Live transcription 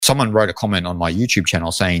someone wrote a comment on my YouTube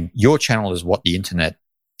channel saying, your channel is what the internet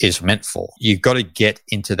is meant for. You've got to get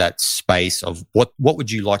into that space of what would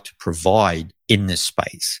you like to provide in this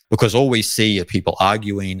space? Because all we see are people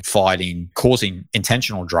arguing, fighting, causing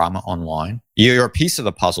intentional drama online. You're a piece of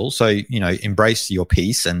the puzzle. So, embrace your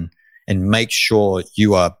piece and make sure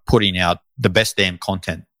you are putting out the best damn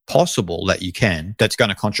content possible that you can that's going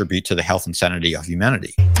to contribute to the health and sanity of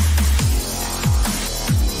humanity.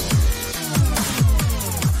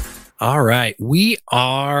 All right. We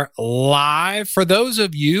are live. For those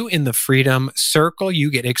of you in the Freedom Circle, you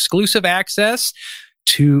get exclusive access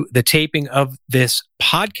to the taping of this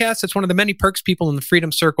podcast. It's one of the many perks people in the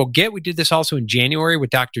Freedom Circle get. We did this also in January with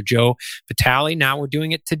Dr. Joe Vitale. Now we're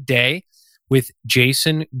doing it today with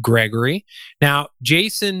Jason Gregory. Now,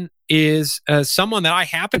 Jason is someone that I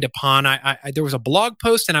happened upon. There was a blog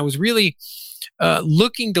post, and I was really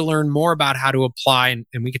looking to learn more about how to apply, and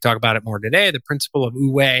we could talk about it more today, the principle of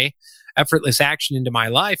Wu-Wei, effortless action, into my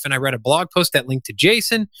life. And I read a blog post that linked to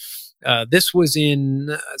Jason. This was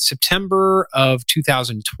in September of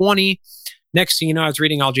 2020. Next thing you know, I was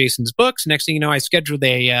reading all Jason's books. Next thing you know, I scheduled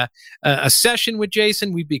a session with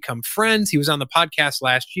Jason. We've become friends. He was on the podcast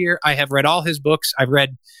last year. I have read all his books. I've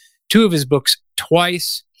read 2 of his books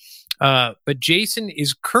twice. But Jason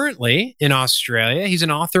is currently in Australia. He's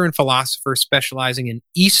an author and philosopher specializing in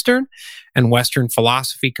Eastern and Western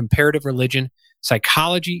philosophy, comparative religion,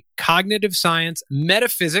 psychology, cognitive science,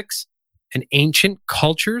 metaphysics, and ancient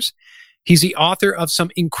cultures. He's the author of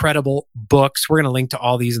some incredible books. We're going to link to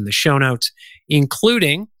all these in the show notes,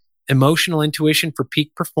 including Emotional Intuition for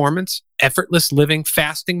Peak Performance, Effortless Living,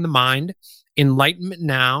 Fasting the Mind, Enlightenment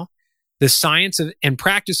Now, The Science of and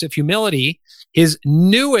Practice of Humility. His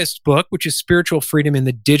newest book, which is Spiritual Freedom in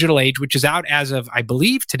the Digital Age, which is out as of, I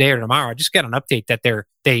believe, today or tomorrow. I just got an update that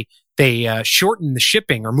they shortened the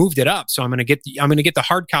shipping or moved it up. So I'm going to get the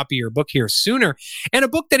hard copy of your book here sooner. And a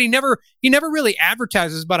book that he never really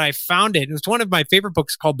advertises, but I found it. It's one of my favorite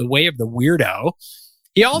books called The Way of the Weirdo.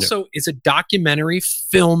 He also is a documentary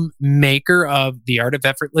filmmaker of The Art of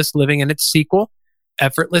Effortless Living and its sequel,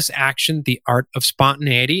 Effortless Action, The Art of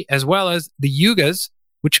Spontaneity, as well as The Yugas,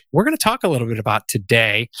 which we're going to talk a little bit about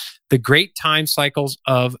today, the great time cycles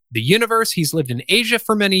of the universe. He's lived in Asia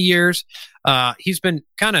for many years. He's been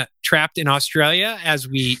kind of trapped in Australia as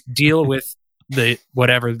we deal with the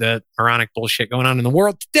moronic bullshit going on in the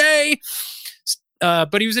world today.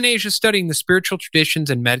 But he was in Asia studying the spiritual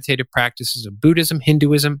traditions and meditative practices of Buddhism,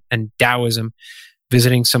 Hinduism, and Taoism,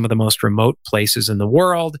 visiting some of the most remote places in the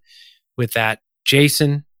world. With that,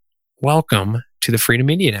 Jason, welcome to the Freedom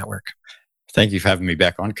Media Network. Thank you for having me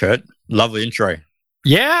back on, Kurt. Lovely intro.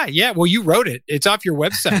 Yeah. Well, you wrote it. It's off your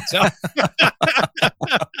website. So.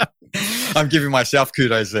 I'm giving myself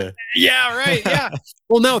kudos there. Yeah, right. Yeah.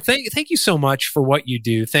 Well, no, thank you so much for what you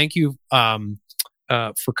do. Thank you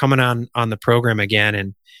for coming on the program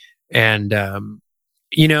again. And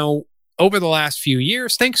over the last few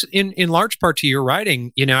years, thanks in large part to your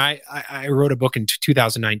writing, I wrote a book in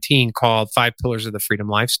 2019 called 5 Pillars of the Freedom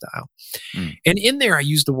Lifestyle. And in there, I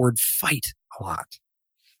used the word fight a lot.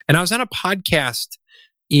 And I was on a podcast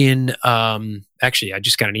in, actually, I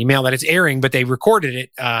just got an email that it's airing, but they recorded it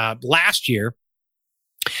last year.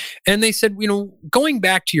 And they said, going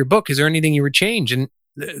back to your book, is there anything you would change? And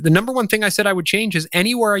the number one thing I said I would change is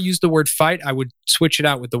anywhere I use the word fight, I would switch it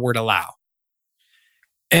out with the word allow.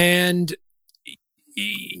 And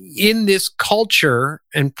in this culture,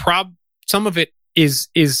 and some of it is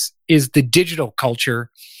the digital culture,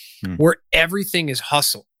 where everything is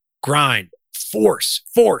hustle, grind, force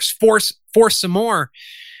some more.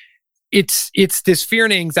 It's this fear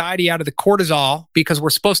and anxiety out of the cortisol, because we're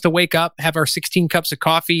supposed to wake up, have our 16 cups of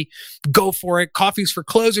coffee, go for it. Coffee's for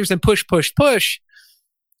closers, and push.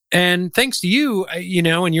 And thanks to you,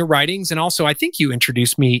 and your writings, and also I think you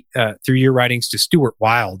introduced me through your writings to Stuart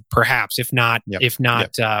Wilde, perhaps, if not,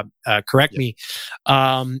 correct me.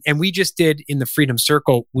 And we just did in the Freedom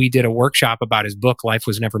Circle, we did a workshop about his book, Life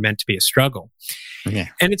Was Never Meant to Be a Struggle. Yeah.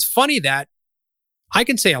 And it's funny that I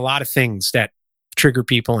can say a lot of things that trigger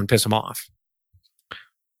people and piss them off.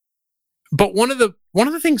 But one of the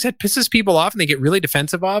things that pisses people off and they get really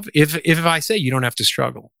defensive of, if I say you don't have to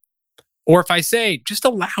struggle. Or if I say, just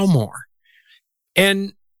allow more.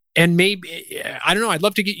 And maybe, I don't know, I'd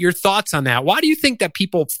love to get your thoughts on that. Why do you think that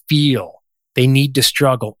people feel they need to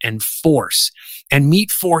struggle and force and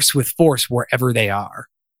meet force with force wherever they are?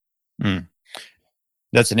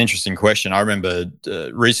 That's an interesting question. I remember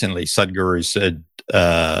recently Sadhguru said,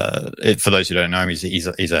 for those who don't know him,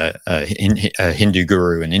 he's a Hindu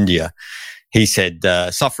guru in India. He said,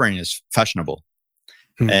 suffering is fashionable.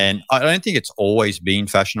 And I don't think it's always been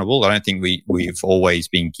fashionable. I don't think we've always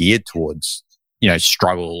been geared towards,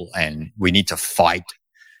 struggle, and we need to fight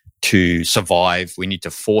to survive. We need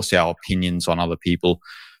to force our opinions on other people.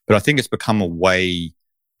 But I think it's become a way,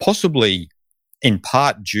 possibly in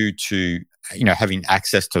part due to, having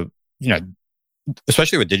access to,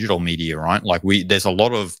 especially with digital media, right? Like there's a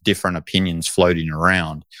lot of different opinions floating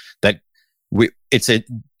around that it's a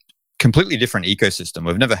completely different ecosystem.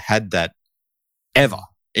 We've never had that ever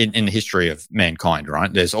in the history of mankind,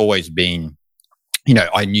 right? There's always been,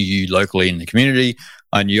 I knew you locally in the community.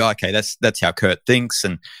 I knew, okay, that's how Kurt thinks,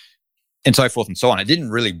 and so forth and so on. It didn't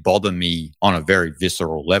really bother me on a very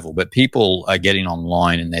visceral level, but people are getting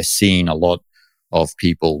online and they're seeing a lot of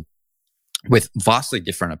people with vastly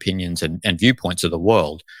different opinions and viewpoints of the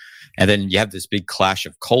world. And then you have this big clash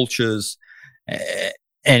of cultures, and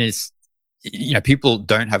it's, people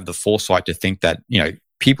don't have the foresight to think that,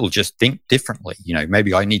 people just think differently.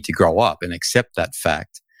 Maybe I need to grow up and accept that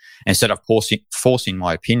fact instead of forcing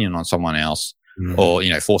my opinion on someone else, or,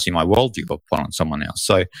 forcing my worldview upon someone else.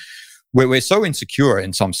 So we're so insecure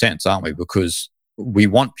in some sense, aren't we? Because we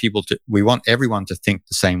want everyone to think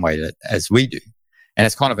the same way as we do. And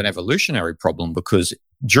it's kind of an evolutionary problem, because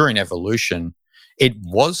during evolution, it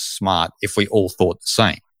was smart if we all thought the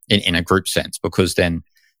same in a group sense, because then,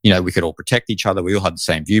 we could all protect each other. We all had the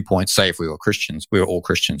same viewpoints. Say if we were Christians, we were all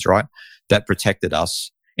Christians, right? That protected us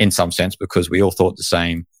in some sense because we all thought the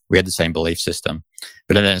same. We had the same belief system.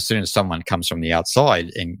 But then as soon as someone comes from the outside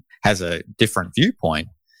and has a different viewpoint,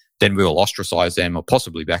 then we will ostracize them, or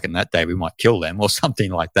possibly back in that day, we might kill them or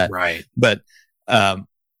something like that. Right. But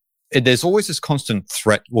there's always this constant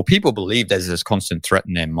threat. Well, people believe there's this constant threat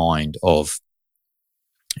in their mind of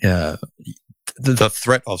the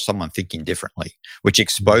threat of someone thinking differently, which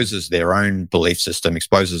exposes their own belief system,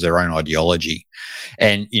 exposes their own ideology.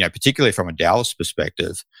 And, particularly from a Taoist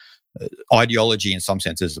perspective, ideology in some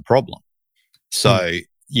sense is the problem. So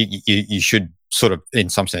you should sort of, in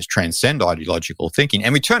some sense, transcend ideological thinking.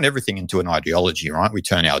 And we turn everything into an ideology, right? We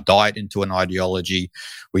turn our diet into an ideology.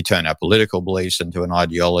 We turn our political beliefs into an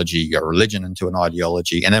ideology, our religion into an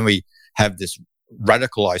ideology. And then we have this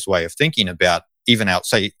radicalized way of thinking about even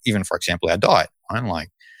for example, our diet, right? Like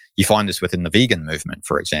you find this within the vegan movement,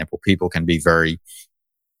 for example. People can be very,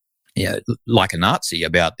 like a Nazi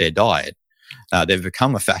about their diet. They've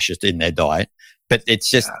become a fascist in their diet, but it's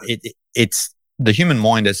just, it's the human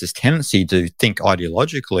mind has this tendency to think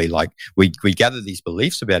ideologically. Like we gather these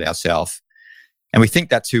beliefs about ourselves and we think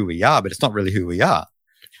that's who we are, but it's not really who we are.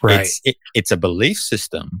 Right. It's a belief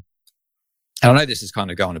system. And I know this is kind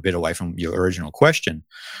of going a bit away from your original question,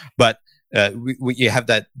 but you have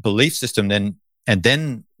that belief system and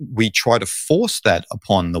then we try to force that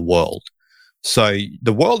upon the world. So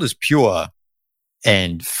the world is pure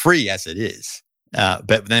and free as it is.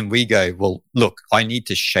 But then we go, well, look, I need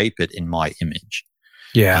to shape it in my image.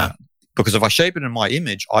 Yeah. Because if I shape it in my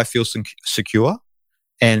image, I feel secure.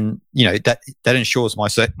 And, that ensures my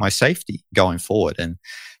safety going forward. And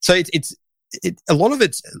so it's a lot of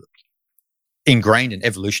it's ingrained in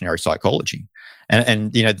evolutionary psychology.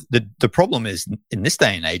 And the problem is in this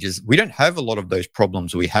day and age is we don't have a lot of those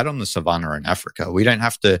problems we had on the savannah in Africa. We don't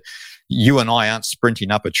have to, you and I aren't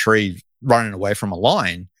sprinting up a tree, running away from a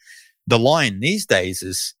lion. The lion these days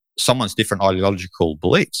is someone's different ideological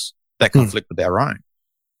beliefs that conflict with our own.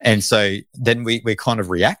 And so then we're kind of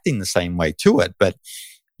reacting the same way to it. But,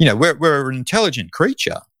 we're an intelligent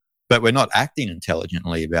creature, but we're not acting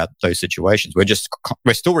intelligently about those situations.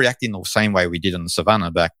 We're still reacting the same way we did in the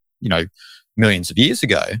savannah back, millions of years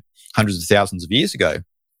ago, hundreds of thousands of years ago.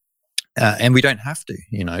 And we don't have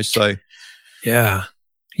to, so. Yeah.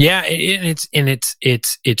 Yeah. It's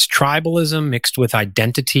tribalism mixed with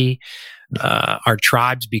identity. Our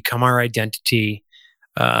tribes become our identity.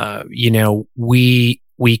 We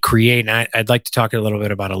create, and I'd like to talk a little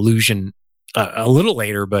bit about illusion a little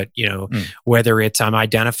later, but whether it's I'm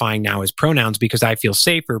identifying now as pronouns because I feel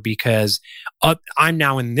safer because I'm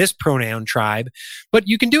now in this pronoun tribe, but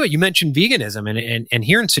you can do it. You mentioned veganism, and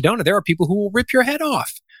here in Sedona, there are people who will rip your head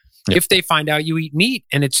off if they find out you eat meat,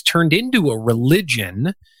 and it's turned into a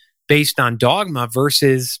religion based on dogma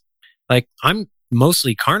versus like I'm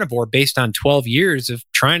mostly carnivore based on 12 years of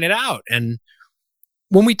trying it out. And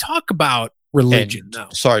when we talk about religion,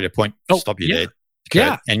 sorry to stop you there. Okay.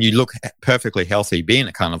 Yeah. And you look perfectly healthy being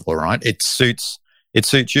a carnivore, right? It suits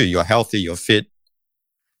you. You're healthy, you're fit.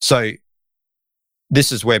 So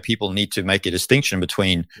this is where people need to make a distinction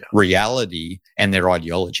between reality and their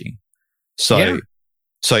ideology. So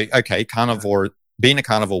okay, being a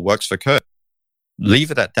carnivore works for Kurt.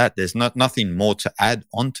 Leave it at that. There's nothing more to add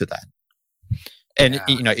on to that. And Yeah.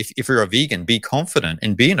 you know, if you're a vegan, be confident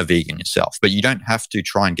in being a vegan yourself, but you don't have to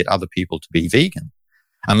try and get other people to be vegan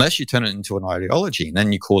unless you turn it into an ideology, and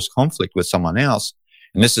then you cause conflict with someone else.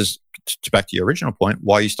 And this is back to your original point,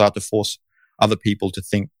 why you start to force other people to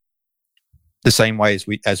think the same way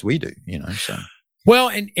as we do, you know. So Well,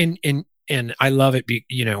 and I love it.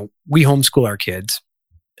 You know, we homeschool our kids,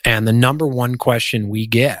 and the number one question we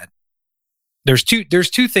get, there's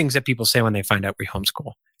two things that people say when they find out we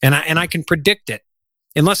homeschool, and I can predict it,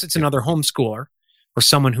 unless it's another homeschooler or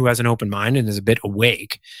someone who has an open mind and is a bit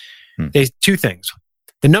awake. There's two things.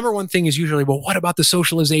 The number one thing is usually, well, what about the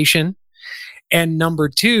socialization? And number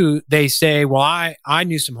two, they say, well, I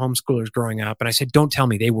knew some homeschoolers growing up. And I said, don't tell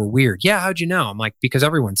me they were weird. Yeah, how'd you know? I'm like, because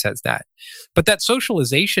everyone says that. But that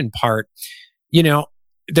socialization part, you know,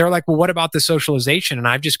 they're like, well, what about the socialization? And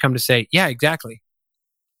I've just come to say, yeah, exactly.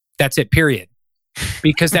 That's it, period.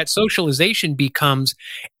 Because that socialization becomes,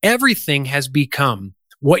 everything has become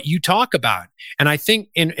what you talk about. And I think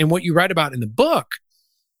in what you write about in the book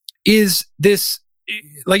is this,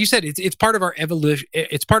 like you said, it's part of our evolution.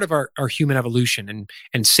 It's part of our human evolution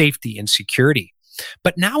and safety and security.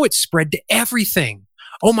 But now it's spread to everything.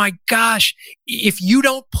 Oh my gosh. If you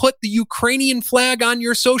don't put the Ukrainian flag on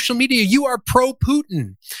your social media, you are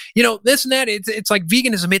pro-Putin. You know, this and that. It's like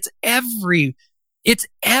veganism. It's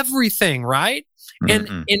everything, right?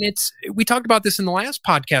 And we talked about this in the last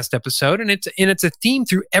podcast episode, and it's a theme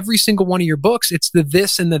through every single one of your books. It's the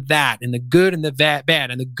this and the that, and the good and the bad,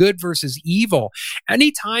 and the good versus evil.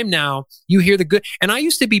 Anytime now you hear the good, and I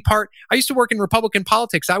used to work in Republican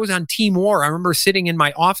politics. I was on Team War. I remember sitting in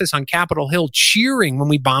my office on Capitol Hill cheering when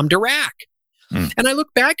we bombed Iraq. And I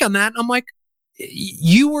look back on that and I'm like,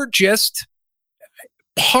 you were just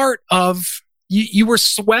part of, you were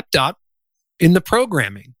swept up in the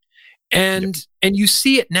programming. And you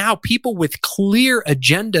see it now. People with clear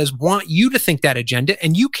agendas want you to think that agenda,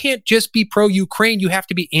 and you can't just be pro-Ukraine. You have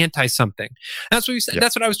to be anti-something. That's what you said.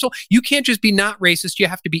 That's what I was told. You can't just be not racist. You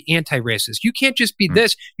have to be anti-racist. You can't just be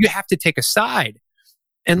this. You have to take a side.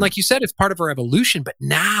 And like you said, it's part of our evolution, but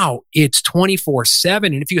now it's 24/7.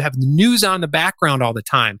 And if you have the news on the background all the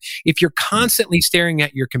time, if you're constantly staring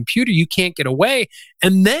at your computer, you can't get away.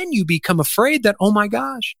 And then you become afraid that, oh my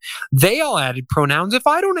gosh, they all added pronouns. If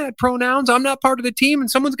I don't add pronouns, I'm not part of the team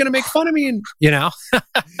and someone's going to make fun of me. And, you know,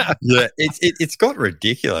 yeah, it's got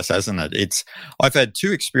ridiculous, hasn't it? I've had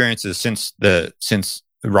two experiences since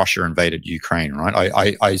Russia invaded Ukraine, right?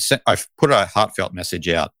 I've put a heartfelt message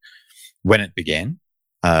out when it began.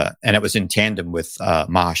 And it was in tandem with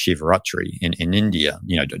Mahashivaratri in India,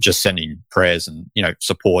 you know, just sending prayers and, you know,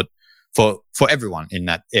 support for everyone in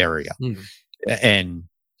that area. And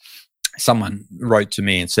someone wrote to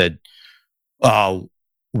me and said, oh,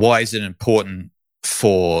 why is it important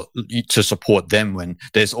to support them when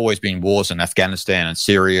there's always been wars in Afghanistan and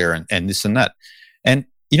Syria and this and that? And,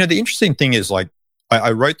 you know, the interesting thing is, like,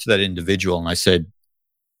 I wrote to that individual and I said,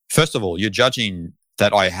 first of all, you're judging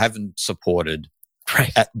that I haven't supported.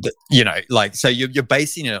 Right. You know, like, so you're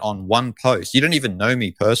basing it on one post. You don't even know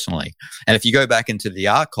me personally. And if you go back into the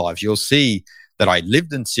archives, you'll see that I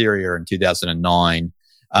lived in Syria in 2009.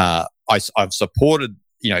 I've supported,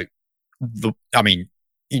 you know,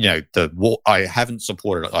 the war. I haven't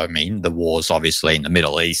supported, the wars, obviously, in the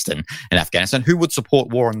Middle East and Afghanistan. Who would support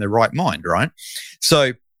war in their right mind, right?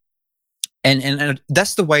 So, and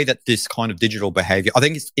that's the way that this kind of digital behavior, I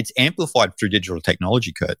think it's amplified through digital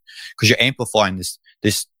technology, Kurt, because you're amplifying this.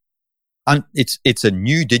 It's a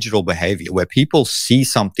new digital behavior where people see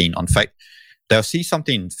something on fake. They'll see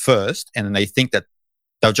something first, and then they think that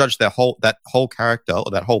they'll judge that whole character or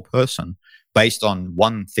that whole person based on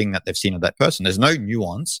one thing that they've seen of that person. There's no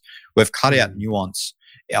nuance. We've cut out nuance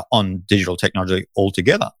on digital technology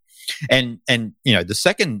altogether. And you know, the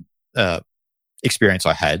second experience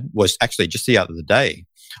I had was actually just the other day.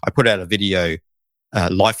 I put out a video,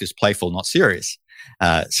 life is playful, not serious.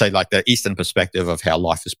 So like the Eastern perspective of how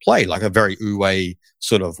life is played, like a very Wu-Wei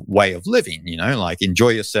sort of way of living, you know, like enjoy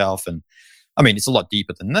yourself. And I mean, it's a lot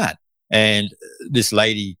deeper than that. And this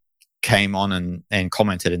lady came on and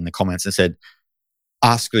commented in the comments and said,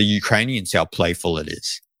 ask the Ukrainians how playful it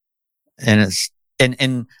is. And it's,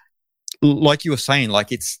 and like you were saying,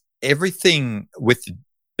 like it's everything with,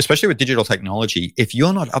 especially with digital technology, if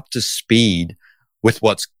you're not up to speed with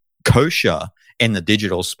what's kosher in the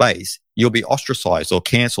digital space, you'll be ostracized or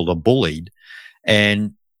canceled or bullied.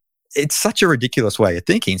 And it's such a ridiculous way of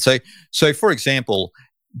thinking. So for example,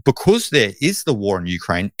 because there is the war in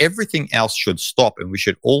Ukraine, everything else should stop and we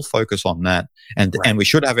should all focus on that. And we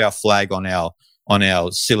should have our flag on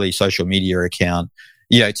our silly social media account,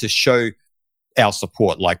 you know, to show our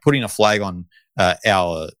support, like putting a flag on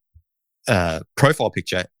our profile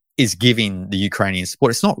picture is giving the Ukrainian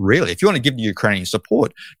support. It's not really. If you want to give the Ukrainian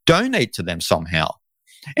support, donate to them somehow.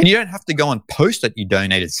 And you don't have to go and post that you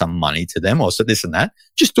donated some money to them or so this and that.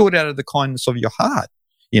 Just do it out of the kindness of your heart.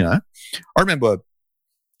 I remember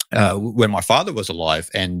when my father was alive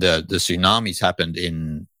and the tsunamis happened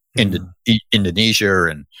in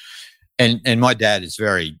Indonesia, and my dad is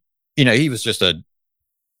very, he was just a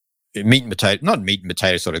not meat and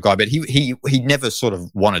potato sort of guy, but he never sort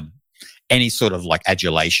of wanted any sort of like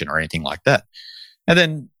adulation or anything like that. And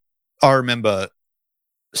then I remember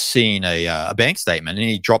seeing a bank statement, and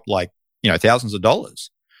he dropped like thousands of dollars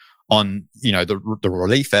on the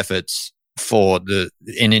relief efforts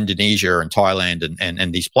in Indonesia and Thailand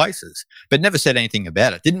and these places, but never said anything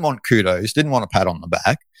about it. Didn't want kudos, didn't want a pat on the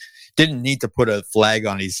back, didn't need to put a flag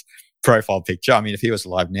on his profile picture. I mean, if he was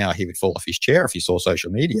alive now, he would fall off his chair if he saw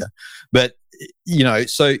social media. But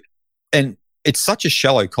so, and it's such a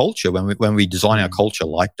shallow culture when we design our culture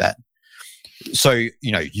like that. So,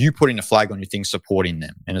 you putting a flag on your thing, supporting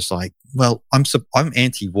them. And it's like, well, I'm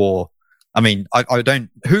anti-war. I mean, I don't,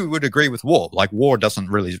 who would agree with war? Like, war doesn't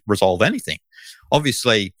really resolve anything.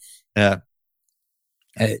 Obviously,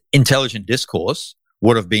 intelligent discourse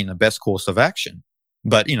would have been the best course of action.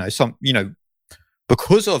 But,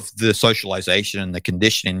 because of the socialization and the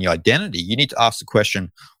conditioning, the identity, you need to ask the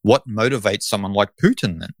question, what motivates someone like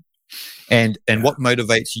Putin then? And what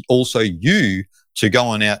motivates also you to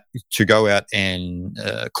go out and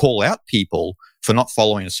call out people for not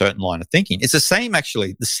following a certain line of thinking? It's the same,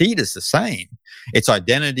 actually. The seed is the same. It's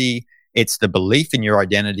identity. It's the belief in your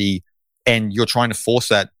identity, and you're trying to force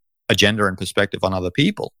that agenda and perspective on other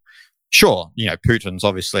people. Sure, Putin's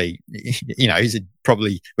obviously, he's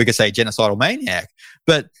probably, we could say, a genocidal maniac,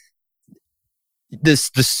 but the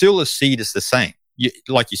still seed is the same.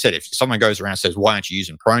 Like you said, if someone goes around and says, why aren't you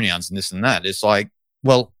using pronouns and this and that? It's like,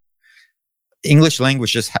 well, English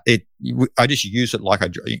language I just use it like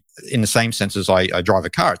in the same sense as I drive a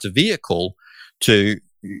car. It's a vehicle to,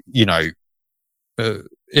 it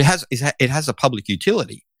has a public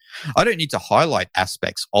utility. I don't need to highlight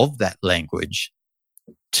aspects of that language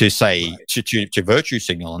to say, to virtue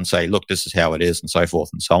signal and say, look, this is how it is, and so forth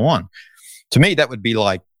and so on. To me, that would be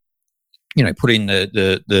like, putting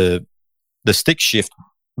the stick shift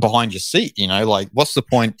behind your seat, like, what's the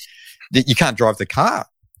point that you can't drive the car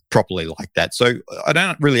properly like that? So I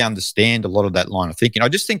don't really understand a lot of that line of thinking. I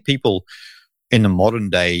just think people in the modern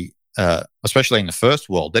day, especially in the first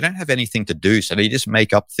world, they don't have anything to do. So they just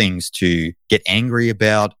make up things to get angry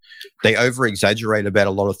about. They over-exaggerate about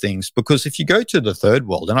a lot of things, because if you go to the third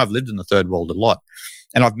world, and I've lived in the third world a lot,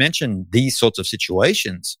 and I've mentioned these sorts of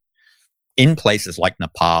situations in places like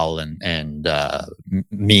Nepal and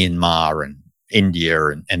Myanmar and India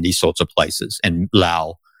and these sorts of places, and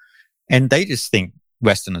Laos, and they just think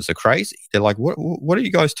Westerners are crazy. They're like, what are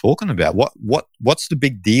you guys talking about? What's the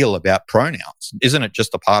big deal about pronouns? Isn't it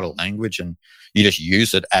just a part of language and you just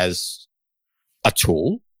use it as a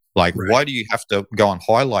tool? Like, right. Why do you have to go and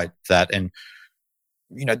highlight that? And,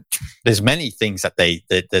 there's many things that they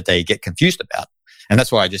get confused about. And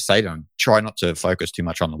that's why I just say to them, try not to focus too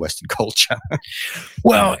much on the Western culture.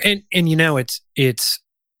 Well, and it's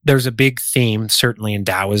there's a big theme, certainly in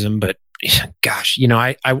Taoism, but gosh,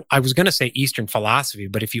 I was going to say Eastern philosophy,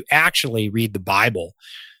 but if you actually read the Bible,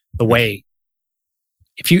 the way,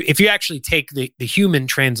 if you actually take the human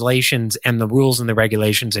translations and the rules and the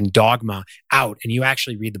regulations and dogma out, and you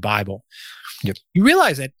actually read the Bible, yep, you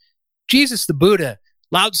realize that Jesus, the Buddha,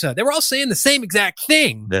 Lao Tzu, they were all saying the same exact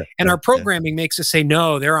thing. Yeah, and our programming makes us say,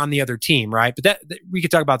 no, they're on the other team, right? But that we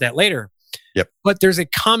could talk about that later. Yep. But there's a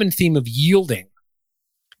common theme of yielding,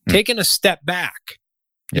 taking a step back.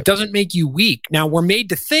 It doesn't make you weak. Now, we're made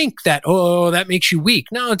to think that, that makes you weak.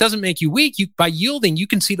 No, it doesn't make you weak. By yielding, you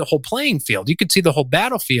can see the whole playing field. You can see the whole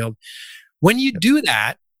battlefield. When you do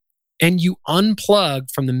that and you unplug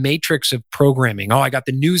from the matrix of programming, I got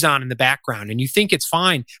the news on in the background, and you think it's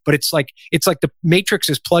fine, but it's like the matrix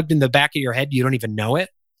is plugged in the back of your head. You don't even know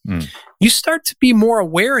it. You start to be more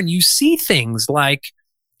aware, and you see things like,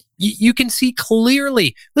 you can see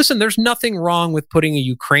clearly. Listen, there's nothing wrong with putting a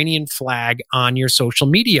Ukrainian flag on your social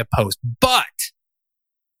media post, but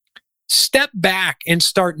step back and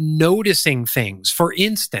start noticing things. For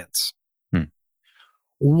instance,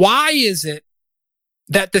 why is it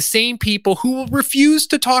that the same people who will refuse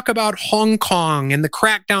to talk about Hong Kong and the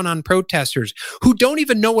crackdown on protesters, who don't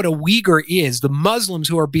even know what a Uyghur is, the Muslims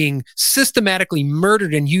who are being systematically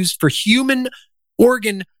murdered and used for human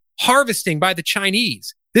organ harvesting by the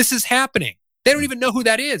Chinese, this is happening. They don't even know who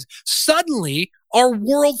that is. Suddenly, are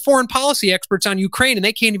world foreign policy experts on Ukraine, and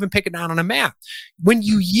they can't even pick it down on a map. When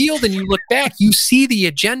you yield and you look back, you see the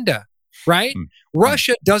agenda. right?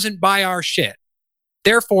 Russia doesn't buy our shit.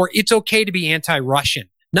 Therefore, it's okay to be anti-Russian,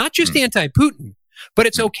 not just anti-Putin, but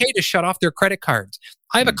it's okay to shut off their credit cards.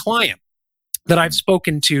 I have a client that I've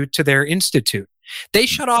spoken to their institute. They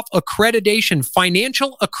shut off accreditation,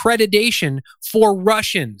 financial accreditation for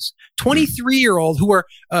Russians, 23-year-old who are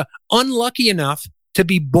unlucky enough to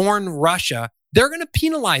be born Russia. They're going to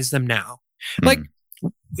penalize them now. Like,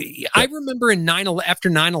 I remember after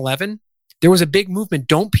 9/11, there was a big movement.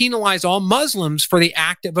 Don't penalize all Muslims for the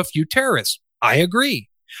act of a few terrorists. I agree.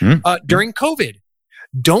 During COVID,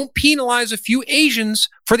 don't penalize a few Asians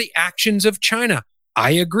for the actions of China.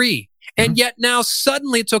 I agree. And yet now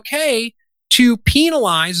suddenly it's okay to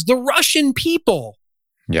penalize the Russian people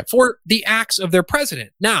for the acts of their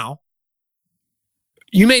president. Now,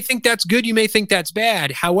 you may think that's good. You may think that's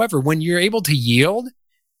bad. However, when you're able to yield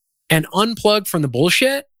and unplug from the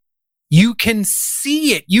bullshit, you can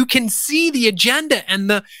see it. You can see the agenda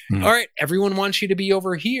and all right, everyone wants you to be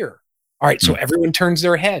over here. All right, so everyone turns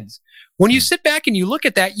their heads. When you sit back and you look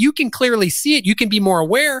at that, you can clearly see it. You can be more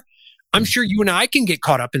aware. I'm sure you and I can get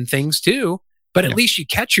caught up in things too, but at least you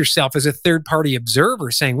catch yourself as a third-party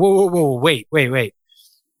observer saying, whoa, wait.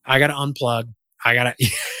 I got to unplug. I got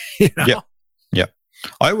to, Yeah.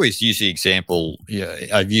 I always use the example,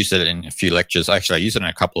 I've used it in a few lectures. Actually, I use it in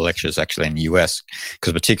a couple of lectures actually in the US,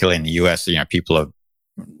 because particularly in the US, people are,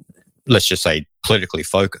 let's just say, politically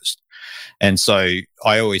focused. And so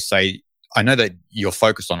I always say, I know that you're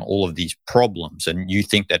focused on all of these problems and you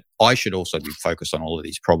think that I should also be focused on all of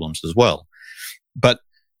these problems as well. But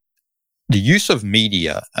the use of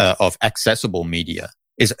media, of accessible media,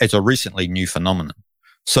 is a recently new phenomenon.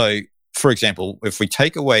 So, for example, if we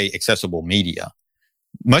take away accessible media,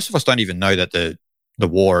 most of us don't even know that the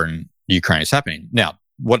war in Ukraine is happening. Now,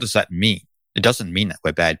 what does that mean? It doesn't mean that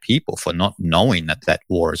we're bad people for not knowing that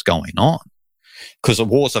war is going on. Because the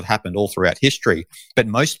wars have happened all throughout history, but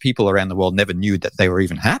most people around the world never knew that they were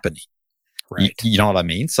even happening. Right. You know what I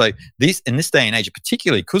mean? So in this day and age,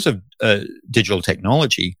 particularly because of digital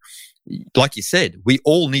technology, like you said, we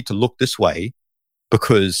all need to look this way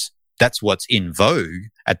because that's what's in vogue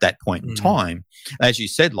at that point in time. As you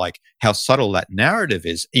said, like how subtle that narrative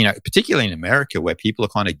is, particularly in America where people are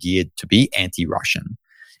kind of geared to be anti-Russian,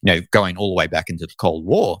 going all the way back into the Cold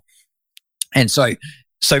War. And so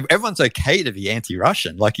everyone's okay to be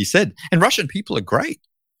anti-Russian, like you said. And Russian people are great.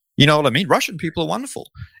 You know what I mean? Russian people are wonderful.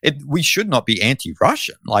 We should not be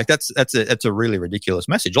anti-Russian. Like that's a really ridiculous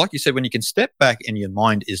message. Like you said, when you can step back and your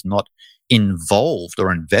mind is not involved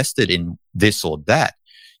or invested in this or that,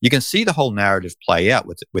 you can see the whole narrative play out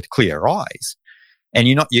with clear eyes. And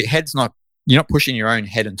you're not pushing your own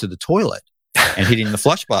head into the toilet and hitting the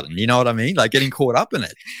flush button. You know what I mean? Like getting caught up in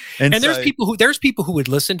it. And there's people who would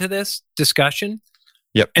listen to this discussion.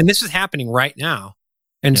 Yep. And this is happening right now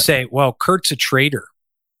and say, well, Kurt's a traitor.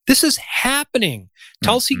 This is happening.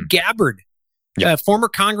 Tulsi Gabbard, former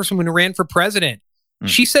congresswoman who ran for president,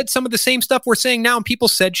 she said some of the same stuff we're saying now, and people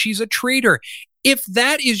said she's a traitor. If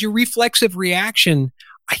that is your reflexive reaction,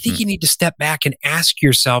 I think you need to step back and ask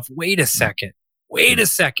yourself, wait a second.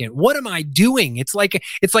 What am I doing? It's like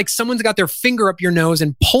someone's got their finger up your nose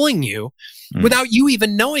and pulling you without you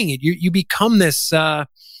even knowing it. You become this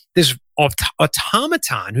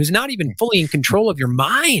automaton who's not even fully in control of your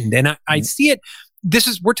mind. And I see it.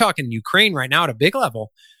 We're talking Ukraine right now at a big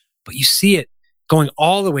level, but you see it going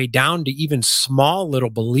all the way down to even small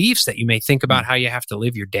little beliefs that you may think about how you have to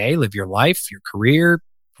live your day, live your life, your career,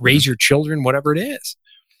 raise your children, whatever it is.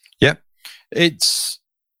 Yeah. It's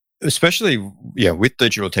especially, with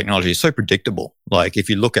digital technology, it's so predictable. Like if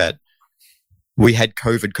you look at, we had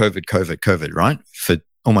COVID, right? For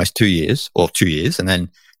almost 2 years. And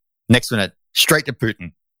then next minute, straight to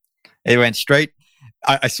Putin. It went straight.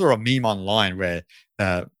 I saw a meme online where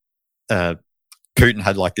Putin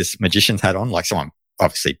had like this magician's hat on, like someone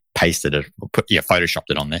obviously pasted it or photoshopped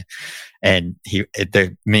it on there. And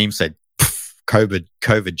the meme said,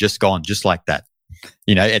 COVID just gone, just like that.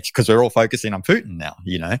 It's because we're all focusing on Putin now,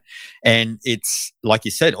 and it's like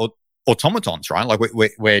you said, automatons, right? Like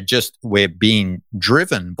we're being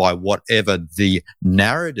driven by whatever the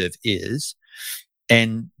narrative is.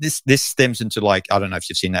 And this stems into like, I don't know if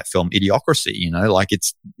you've seen that film Idiocracy, like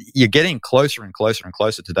you're getting closer and closer and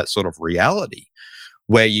closer to that sort of reality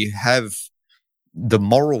where you have the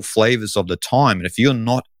moral flavors of the time. And if you're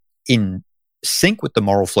not in sync with the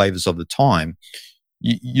moral flavors of the time,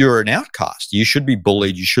 you're an outcast. You should be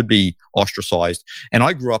bullied. You should be ostracized. And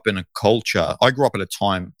I grew up in a culture, I grew up at a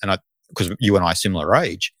time, and because you and I are similar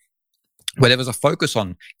age, where there was a focus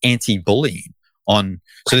on anti-bullying, so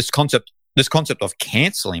this concept this concept of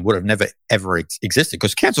canceling would have never ever existed,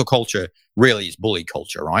 because cancel culture really is bully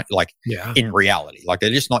culture, right? Like in reality, like they're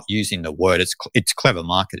just not using the word. It's clever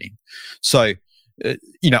marketing. So,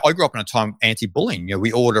 I grew up in a time anti-bullying.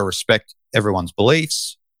 We ought to respect everyone's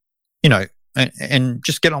beliefs, and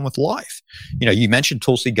just get on with life. You mentioned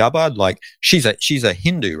Tulsi Gabbard, like she's a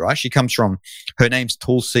Hindu, right? She comes from, her name's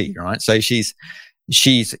Tulsi, right? So she's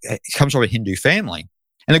comes from a Hindu family.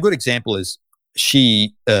 And a good example is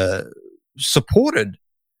she supported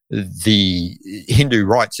the Hindu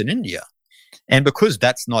rights in India. And because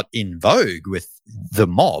that's not in vogue with the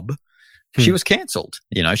mob, she was cancelled.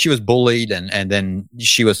 She was bullied, and then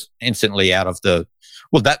she was instantly out of the.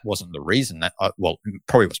 Well, that wasn't the reason that.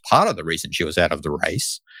 Probably was part of the reason she was out of the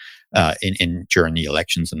race in during the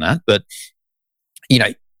elections and that. But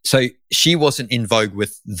so she wasn't in vogue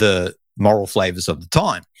with the moral flavors of the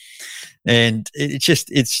time, and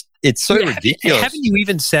it's so ridiculous. Haven't you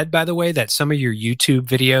even said, by the way, that some of your YouTube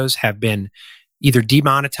videos have been either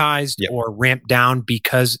demonetized or ramped down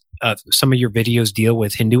because some of your videos deal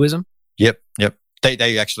with Hinduism? Yep.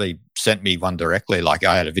 They actually sent me one directly. Like,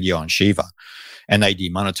 I had a video on Shiva, and they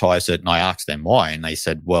demonetized it, and I asked them why, and they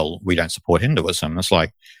said, "Well, we don't support Hinduism." It's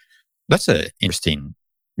like, that's an interesting,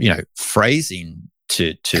 phrasing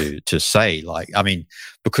to say. Like, I mean,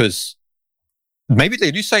 because maybe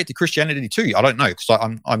they do say it to Christianity too. I don't know, because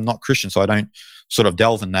I'm not Christian, so I don't sort of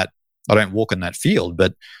delve in that. I don't walk in that field,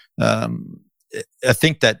 but I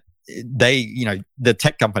think that the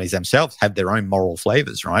tech companies themselves have their own moral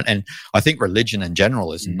flavors, right? And I think religion in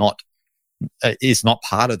general is not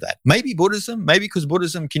part of that. Maybe Buddhism, because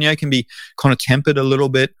Buddhism can be kind of tempered a little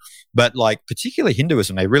bit, but like particularly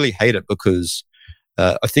Hinduism, they really hate it because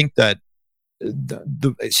I think that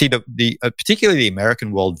particularly the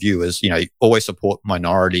American worldview is always support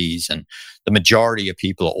minorities, and the majority of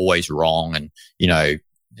people are always wrong, and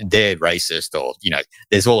they're racist, or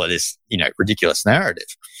there's all of this ridiculous narrative.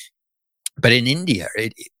 But in India,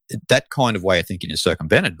 that kind of way of thinking is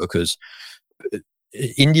circumvented, because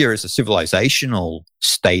India is a civilizational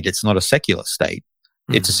state. It's not a secular state.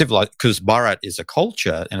 Mm-hmm. It's a civilized, because Bharat is a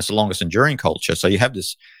culture, and it's the longest enduring culture. So you have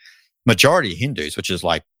this majority of Hindus, which is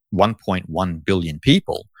like 1.1 billion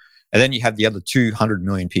people. And then you have the other 200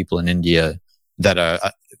 million people in India that are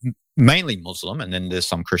mainly Muslim, and then there's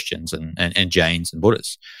some Christians and Jains and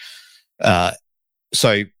Buddhists.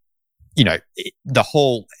 So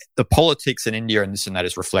the politics in India and this and that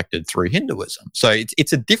is reflected through Hinduism. So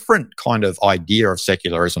it's a different kind of idea of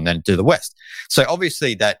secularism than to the West. So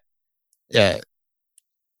obviously that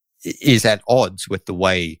is at odds with the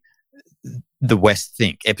way the West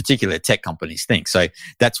think, in particular tech companies think. So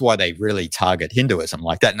that's why they really target Hinduism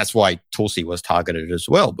like that. And that's why Tulsi was targeted as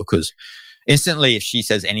well, because instantly if she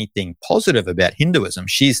says anything positive about Hinduism,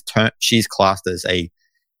 she's classed as a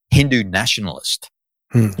Hindu nationalist.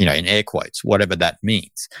 In air quotes, whatever that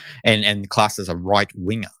means, and classed as a right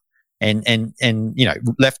winger, and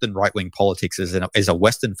left and right wing politics is a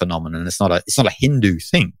Western phenomenon. It's not a Hindu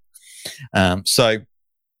thing. But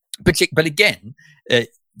again,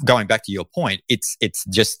 going back to your point, it's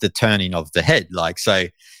just the turning of the head. Like, so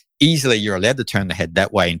easily you're allowed to turn the head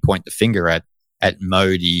that way and point the finger at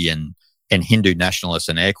Modi and Hindu nationalists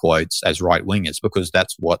and air quotes as right wingers, because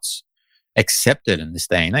that's what's accepted in this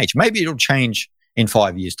day and age. Maybe it'll change in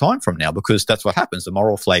 5 years' time from now, because that's what happens. The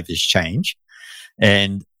moral flavors change,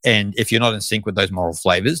 and if you're not in sync with those moral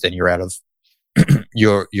flavors, then you're out of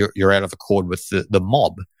you're out of accord with the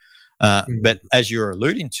mob. But as you're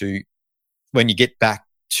alluding to, when you get back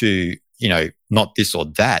to not this or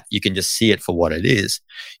that, you can just see it for what it is.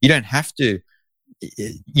 You don't have to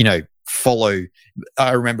follow.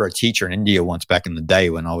 I remember a teacher in India once back in the day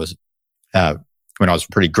when I was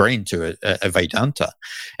pretty green to a Vedanta,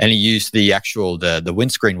 and he used the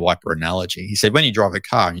windscreen wiper analogy. He said, when you drive a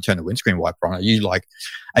car and you turn the windscreen wiper on, are you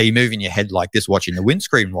moving your head like this watching the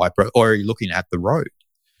windscreen wiper, or are you looking at the road?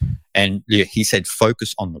 And he said,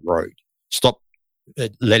 focus on the road. Stop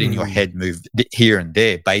letting your head move here and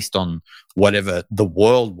there based on whatever the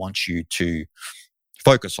world wants you to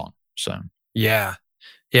focus on. So yeah.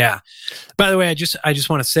 By the way, I just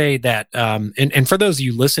want to say that, and for those of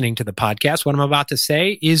you listening to the podcast, what I'm about to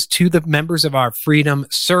say is to the members of our Freedom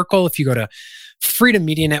Circle. If you go to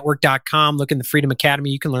freedommedianetwork.com, look in the Freedom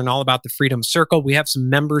Academy, you can learn all about the Freedom Circle. We have some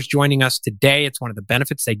members joining us today. It's one of the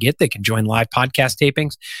benefits they get. They can join live podcast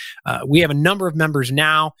tapings. We have a number of members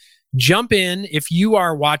now. Jump in if you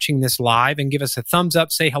are watching this live and give us a thumbs up,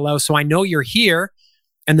 say hello, so I know you're here.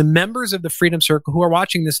 And the members of the Freedom Circle who are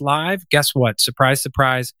watching this live, guess what? Surprise,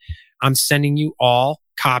 surprise. I'm sending you all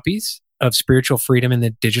copies of Spiritual Freedom in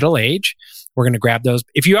the Digital Age. we're going to grab those.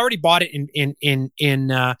 If you already bought it in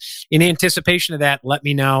anticipation of that, let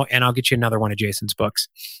me know, and I'll get you another one of Jason's books.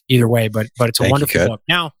 Either way, but it's a wonderful book.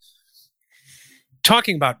 Now,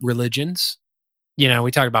 talking about religions,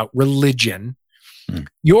 we talk about religion.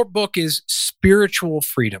 Your book is Spiritual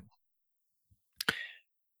Freedom.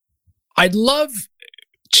 I'd love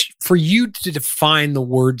for you to define the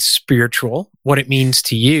word spiritual, what it means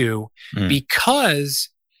to you, because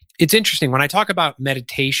it's interesting. When I talk about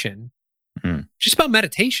meditation, just about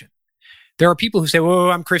meditation, there are people who say,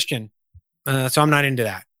 well, I'm Christian, so I'm not into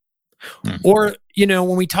that. Or,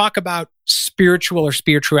 when we talk about spiritual or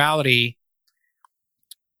spirituality,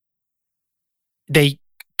 they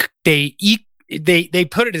put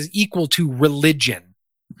it as equal to religion.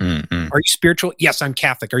 Are you spiritual? Yes, I'm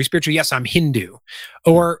Catholic. Are you spiritual? Yes, I'm Hindu.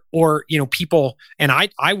 Or people, and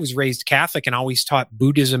I was raised Catholic and always taught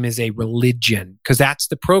Buddhism is a religion because that's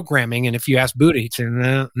the programming. And if you ask Buddha, he'd say,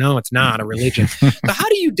 no, it's not a religion. So how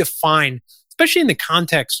do you define, especially in the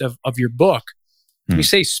context of your book, when you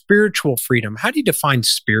say spiritual freedom, how do you define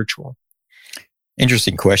spiritual?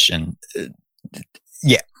 Interesting question.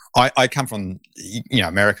 Yeah. I come from,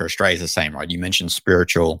 America, Australia is the same, right? You mentioned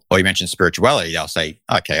spiritual, or you mentioned spirituality. I'll say,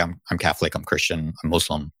 okay, I'm Catholic, I'm Christian, I'm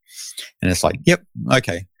Muslim. And it's like, yep,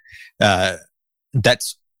 okay. And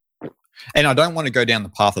I don't want to go down the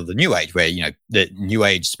path of the New Age where, the New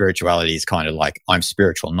Age spirituality is kind of like, I'm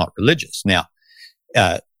spiritual, not religious. Now,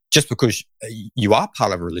 just because you are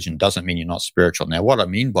part of a religion doesn't mean you're not spiritual. Now, what I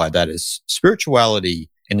mean by that is spirituality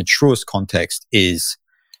in the truest context is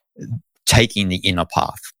taking the inner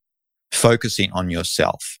path, focusing on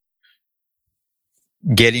yourself,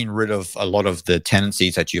 getting rid of a lot of the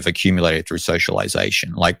tendencies that you've accumulated through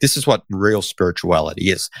socialization. Like, this is what real spirituality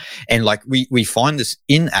is. And like we find this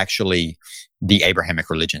in actually the Abrahamic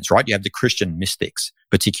religions, right? You have the Christian mystics,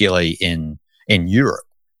 particularly in Europe.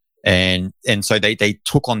 And so they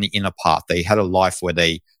took on the inner path. They had a life where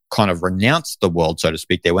they kind of renounced the world, so to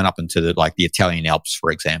speak. They went up into the Italian Alps,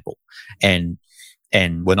 for example, and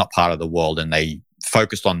were not part of the world. And they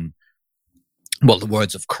focused on, the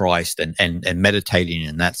words of Christ and meditating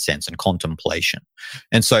in that sense and contemplation.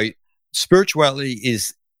 And so spirituality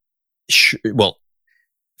is,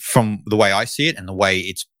 from the way I see it and the way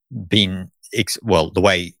it's been, the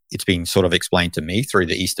way it's been sort of explained to me through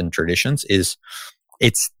the Eastern traditions, is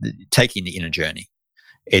it's taking the inner journey.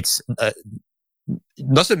 It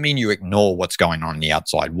doesn't mean you ignore what's going on in the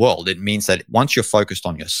outside world. It means that once you're focused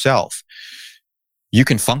on yourself, you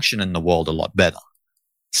can function in the world a lot better.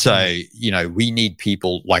 So, we need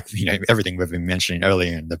people like, everything we've been mentioning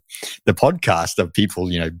earlier in the podcast of people,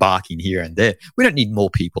 barking here and there. We don't need more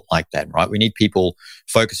people like that, right? We need people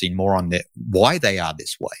focusing more on why they are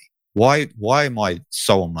this way. Why am I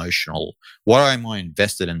so emotional? Why am I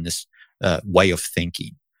invested in this way of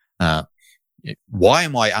thinking? Why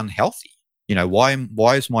am I unhealthy?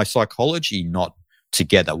 Why is my psychology not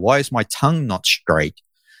together? Why is my tongue not straight?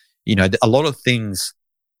 A lot of things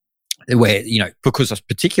where, because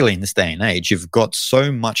particularly in this day and age, you've got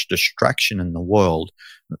so much distraction in the world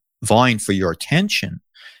vying for your attention,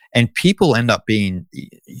 and people end up being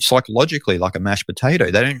psychologically like a mashed potato.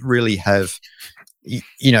 They don't really have, they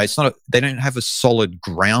don't have a solid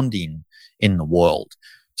grounding in the world.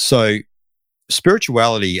 So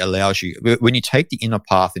spirituality allows you, when you take the inner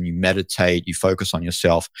path and you meditate, you focus on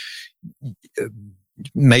yourself,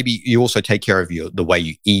 maybe you also take care of the way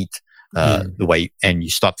you eat, the way, and you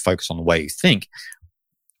start to focus on the way you think.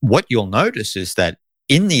 What you'll notice is that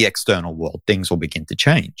in the external world, things will begin to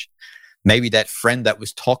change. Maybe that friend that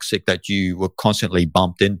was toxic that you were constantly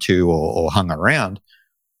bumped into or hung around,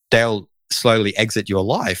 they'll slowly exit your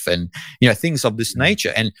life, and things of this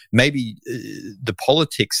nature. And maybe the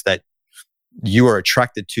politics that you are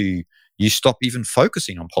attracted to, you stop even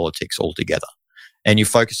focusing on politics altogether, and you're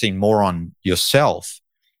focusing more on yourself,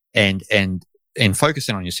 and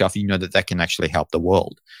focusing on yourself, that can actually help the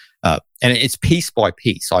world. And it's piece by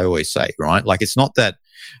piece, I always say, right? Like, it's not that,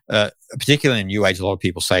 particularly in New Age, a lot of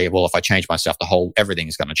people say, well, if I change myself, everything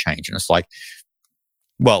is going to change. And it's like,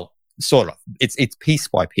 well, sort of. It's piece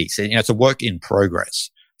by piece. And, it's a work in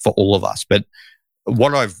progress for all of us. But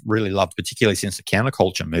what I've really loved, particularly since the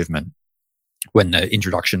counterculture movement, when the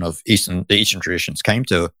introduction of the Eastern traditions came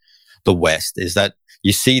to the West, is that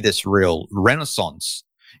you see this real renaissance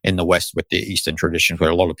in the West with the Eastern traditions, where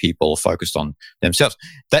a lot of people are focused on themselves.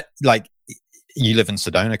 That, like, you live in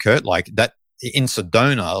Sedona, Kurt, like that in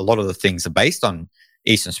Sedona, a lot of the things are based on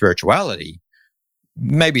Eastern spirituality.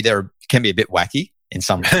 Maybe they can be a bit wacky in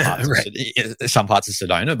some parts, some parts of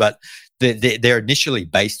Sedona, but they're initially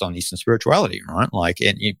based on Eastern spirituality, right? Like,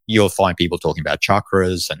 and you'll find people talking about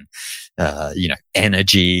chakras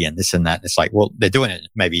energy and this and that. And it's like, well, they're doing it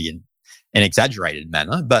maybe in an exaggerated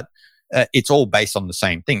manner, but it's all based on the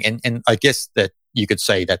same thing. And I guess that you could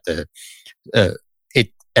say that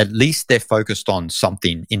at least they're focused on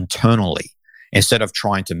something internally instead of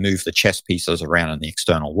trying to move the chess pieces around in the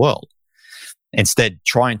external world. Instead,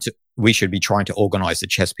 we should be trying to organize the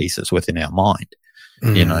chess pieces within our mind,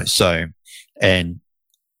 so, and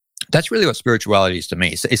that's really what spirituality is to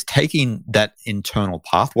me. It's taking that internal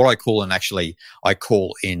path, what I call in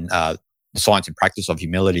the science and practice of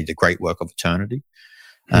humility, the great work of eternity,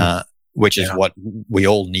 which is what we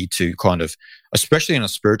all need to kind of, especially in a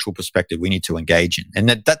spiritual perspective, we need to engage in. And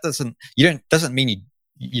that doesn't mean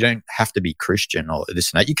you don't have to be Christian or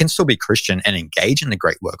this and that. You can still be Christian and engage in the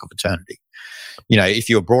great work of eternity. If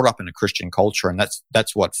you're brought up in a Christian culture and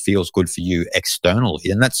that's what feels good for you externally,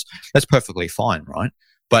 then that's perfectly fine, right?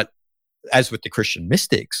 But as with the Christian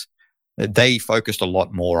mystics, they focused a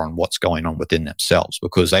lot more on what's going on within themselves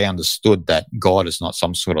because they understood that God is not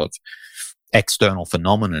some sort of external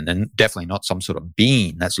phenomenon and definitely not some sort of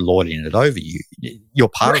being that's lording it over you. You're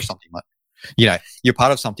part of something you're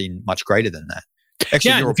part of something much greater than that.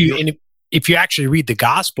 Actually, if you actually read the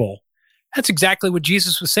gospel, that's exactly what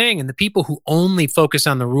Jesus was saying. And the people who only focus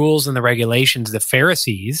on the rules and the regulations, the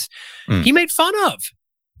Pharisees, he made fun of.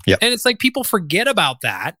 Yep. And it's like people forget about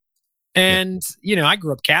that. And, I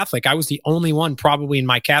grew up Catholic. I was the only one probably in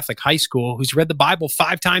my Catholic high school who's read the Bible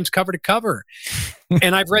 5 times cover to cover.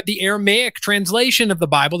 And I've read the Aramaic translation of the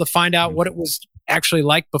Bible to find out what it was actually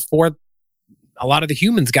like before a lot of the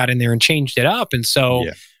humans got in there and changed it up. And so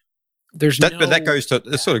there's but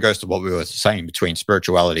that sort of goes to what we were saying between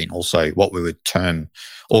spirituality and also what we would term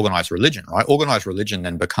organized religion, right? Organized religion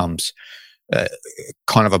then becomes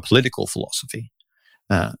kind of a political philosophy.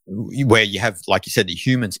 Where you have, like you said, the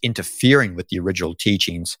humans interfering with the original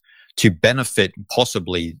teachings to benefit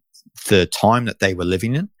possibly the time that they were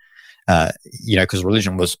living in, because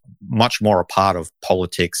religion was much more a part of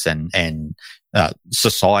politics and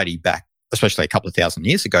society back, especially a couple of thousand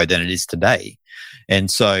years ago, than it is today.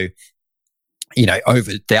 And so,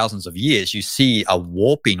 over thousands of years, you see a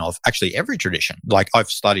warping of actually every tradition. Like I've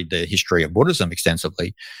studied the history of Buddhism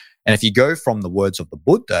extensively. And if you go from the words of the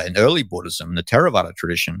Buddha in early Buddhism, the Theravada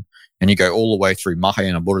tradition, and you go all the way through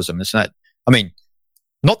Mahayana Buddhism, this and that, I mean,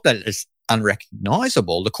 not that it's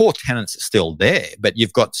unrecognizable, the core tenets are still there, but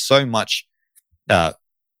you've got so much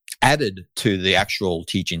added to the actual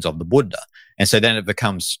teachings of the Buddha. And so then it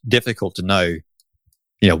becomes difficult to know,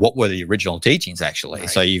 what were the original teachings actually. Right.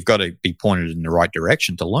 So you've got to be pointed in the right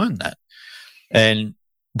direction to learn that. And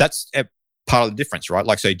that's part of the difference, right?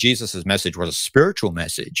 Like, so Jesus's message was a spiritual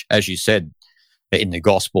message, as you said in the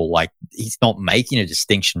gospel. Like, he's not making a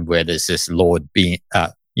distinction where there's this Lord being,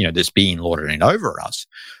 this being lording over us.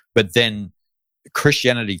 But then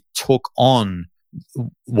Christianity took on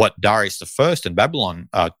what Darius I in Babylon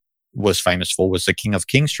was famous for, was the King of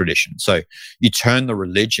Kings tradition. So you turn the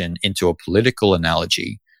religion into a political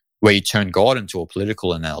analogy, where you turn God into a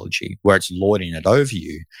political analogy, where it's lording it over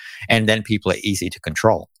you, and then people are easy to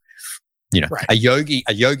control. Right. A yogi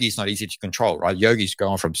is not easy to control, right? Yogi's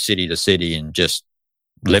going from city to city and just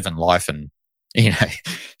living life and,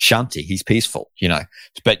 shanti. He's peaceful,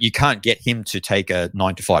 but you can't get him to take a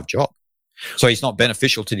 9-to-5 job. So he's not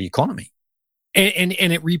beneficial to the economy. And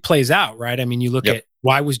it replays out, right? I mean, you look at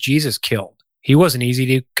why was Jesus killed? He wasn't easy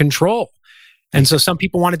to control. And so some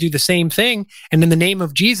people want to do the same thing. And in the name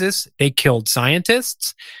of Jesus, they killed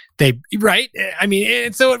scientists. I mean,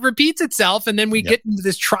 and so it repeats itself. And then we get into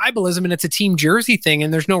this tribalism, and it's a Team Jersey thing,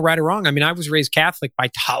 and there's no right or wrong. I mean, I was raised Catholic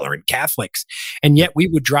by tolerant Catholics, and yet we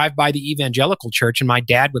would drive by the evangelical church and my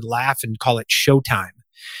dad would laugh and call it showtime.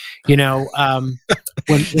 When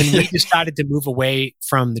we decided to move away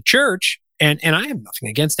from the church, and I have nothing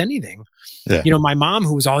against anything. Yeah. My mom,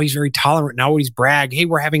 who was always very tolerant and always brag, hey,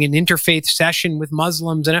 we're having an interfaith session with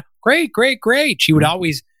Muslims, and great. She would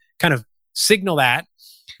always kind of signal that.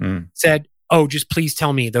 Said, oh, just please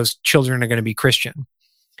tell me those children are going to be Christian.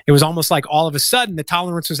 It was almost like all of a sudden the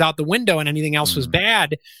tolerance was out the window and anything else was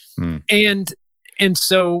bad. And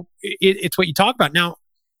so it's what you talk about. Now,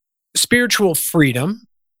 spiritual freedom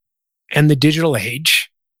and the digital age,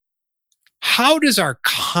 how does our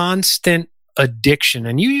constant addiction,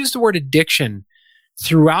 and you use the word addiction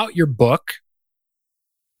throughout your book,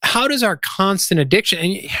 how does our constant addiction,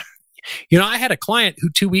 and I had a client who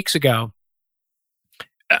 2 weeks ago,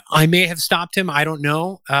 I may have stopped him. I don't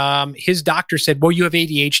know. His doctor said, well, you have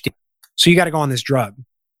ADHD, so you got to go on this drug.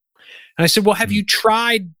 And I said, well, have you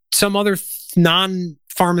tried some other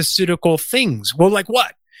non-pharmaceutical things? Well, like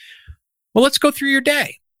what? Well, let's go through your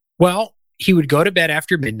day. Well, he would go to bed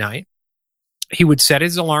after midnight. he would set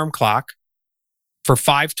his alarm clock for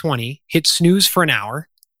 5:20, hit snooze for an hour.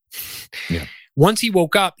 Yeah. Once he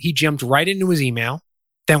woke up, he jumped right into his email,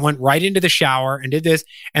 then went right into the shower and did this,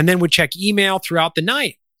 and then would check email throughout the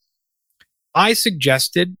night. I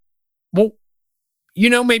suggested, well,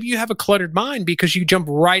 maybe you have a cluttered mind because you jump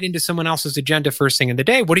right into someone else's agenda first thing in the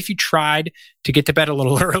day. What if you tried to get to bed a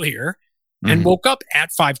little earlier and woke up at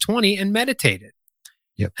 5:20 and meditated?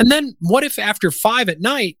 Yep. And then what if after 5 at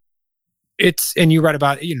night, and you read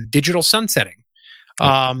about, digital sunsetting.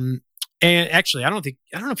 Yep. And actually, I don't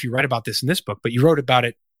know if you read about this in this book, but you wrote about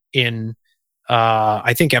it in,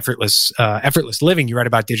 I think, Effortless Living. You read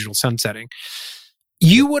about digital sunsetting.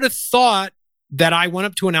 You would have thought that I went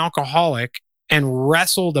up to an alcoholic and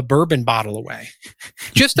wrestled a bourbon bottle away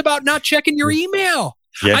just about not checking your email.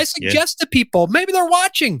 Yeah, I suggest to people, maybe they're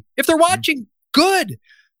watching. If they're watching, good.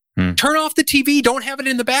 Turn off the TV. Don't have it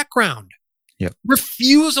in the background. Yep.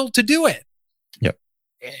 Refusal to do it. Yep.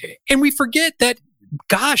 And we forget that,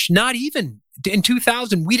 gosh, not even in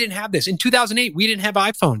 2000, we didn't have this. In 2008, we didn't have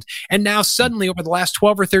iPhones. And now suddenly over the last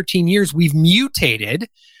 12 or 13 years, we've mutated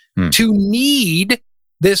to need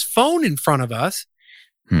this phone in front of us.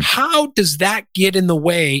 How does that get in the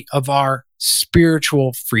way of our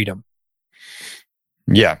spiritual freedom?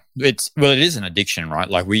 Yeah, it is an addiction, right?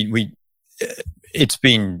 Like it's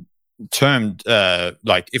been termed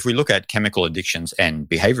like if we look at chemical addictions and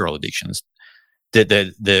behavioral addictions,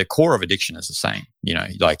 the core of addiction is the same.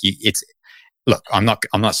 Look, I'm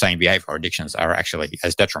not saying behavioral addictions are actually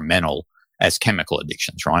as detrimental as chemical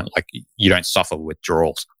addictions, right? Like you don't suffer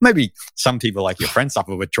withdrawals. Maybe some people like your friends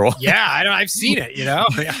suffer withdrawals. Yeah, I've seen it,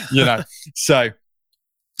 So,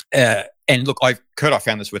 and look, I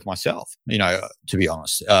found this with myself, to be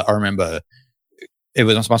honest. I remember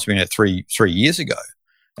must have been 3 years ago.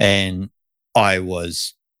 And I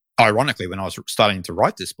was, ironically, when I was starting to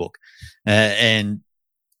write this book, and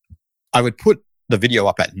I would put the video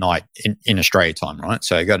up at night in Australia time, right?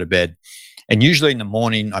 So I go to bed, and usually in the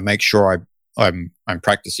morning, I make sure I'm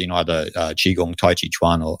practicing either Qigong, Tai Chi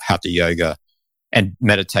Chuan, or Hatha Yoga, and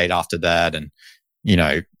meditate after that, and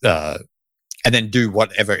and then do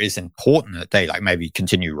whatever is important that day, like maybe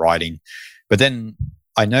continue writing. But then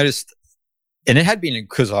I noticed, and it had been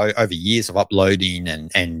because over years of uploading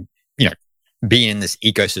and being in this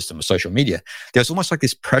ecosystem of social media, there was almost like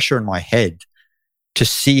this pressure in my head to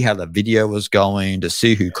see how the video was going, to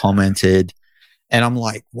see who commented. And I'm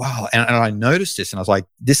like, wow. And I noticed this, and I was like,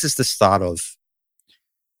 this is the start of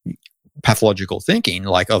pathological thinking,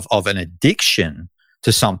 like of an addiction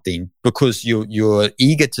to something, because you're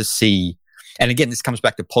eager to see. And again, this comes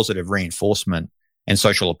back to positive reinforcement and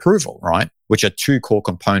social approval, right? Which are two core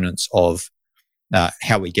components of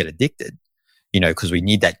how we get addicted, because we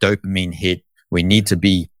need that dopamine hit. We need to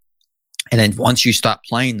be, and then once you start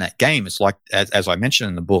playing that game, it's like, as I mentioned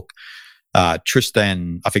in the book,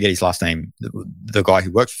 Tristan, I forget his last name, the guy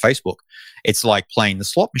who worked for Facebook. It's like playing the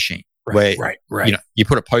slot machine, right. You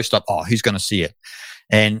put a post up, oh, who's going to see it?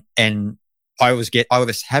 And I was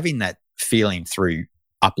having that feeling through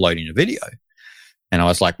uploading a video, and I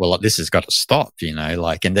was like, well, this has got to stop,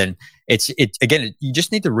 and then again, you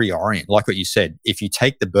just need to reorient, like what you said. If you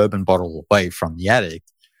take the bourbon bottle away from the addict,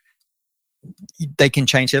 they can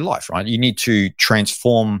change their life, right? You need to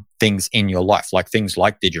transform things in your life, like things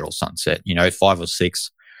like digital sunset, 5 or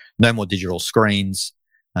 6, no more digital screens.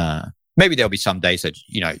 Maybe there'll be some days that,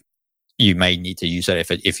 you may need to use it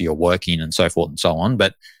if you're working and so forth and so on.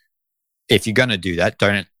 But if you're going to do that,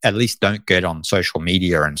 don't get on social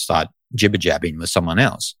media and start jibber jabbing with someone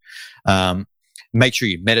else. Make sure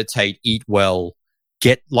you meditate, eat well,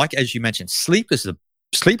 as you mentioned, sleep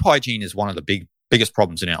hygiene is one of the biggest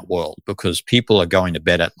problems in our world, because people are going to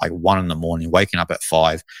bed at like 1 a.m, waking up at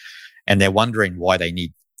 5, and they're wondering why they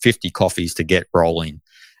need 50 coffees to get rolling.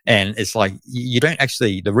 And it's like, you don't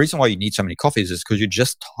actually, the reason why you need so many coffees is because you're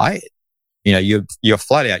just tired. You're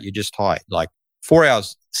flat out, you're just tired. Like 4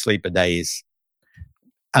 hours sleep a day is,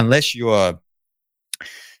 unless you're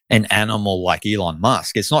an animal like Elon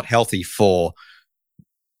Musk, it's not healthy for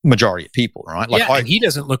majority of people, right? Like, and he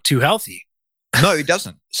doesn't look too healthy. No, he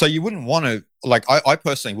doesn't. So you wouldn't want to, like, I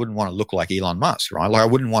personally wouldn't want to look like Elon Musk, right? Like, I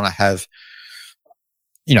wouldn't want to have,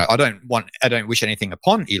 I don't wish anything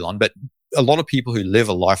upon Elon, but a lot of people who live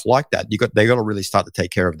a life like that, they got to really start to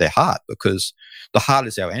take care of their heart, because the heart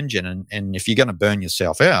is our engine. And if you're going to burn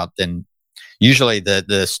yourself out, then usually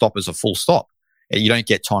the stop is a full stop. You don't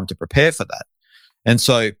get time to prepare for that. And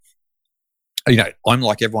so, I'm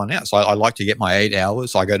like everyone else. I like to get my 8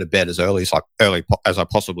 hours. I go to bed as early as I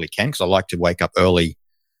possibly can, because I like to wake up early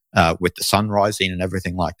with the sun rising and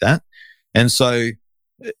everything like that. And so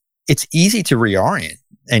it's easy to reorient.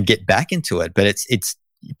 get back into it. But it's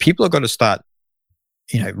people have got to start,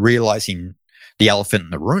 realizing the elephant in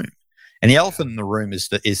the room. And the elephant in the room is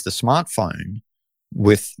the smartphone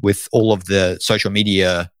with all of the social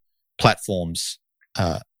media platforms,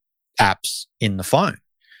 apps in the phone.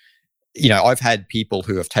 I've had people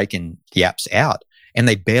who have taken the apps out and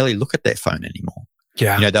they barely look at their phone anymore.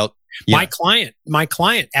 Yeah. My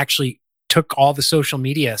client actually took all the social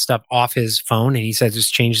media stuff off his phone, and he says it's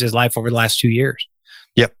changed his life over the last 2 years.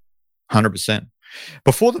 Yep. 100%.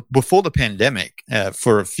 Before the pandemic,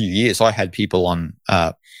 for a few years, I had people on.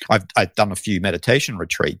 I've done a few meditation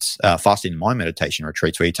retreats, fasting in my meditation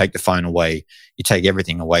retreats, where you take the phone away, you take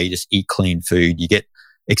everything away, you just eat clean food, you get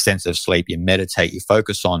extensive sleep, you meditate, you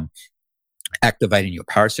focus on activating your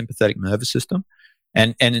parasympathetic nervous system,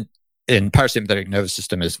 and parasympathetic nervous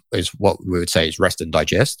system is what we would say is rest and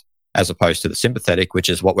digest, as opposed to the sympathetic, which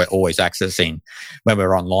is what we're always accessing when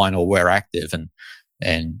we're online or we're active.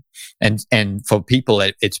 And for people,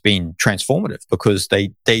 it's been transformative because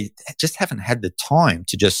they just haven't had the time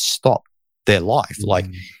to just stop their life. Like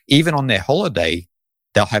even on their holiday,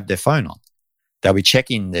 they'll have their phone on. They'll be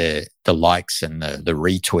checking the likes and the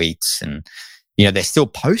retweets, and they're still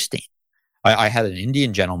posting. I had an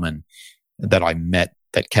Indian gentleman that I met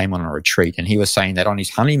that came on a retreat, and he was saying that on his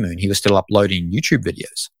honeymoon, he was still uploading YouTube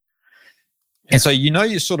videos. Yeah. And so,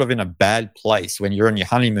 you're sort of in a bad place when you're on your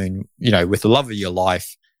honeymoon, with the love of your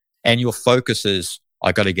life, and your focus is,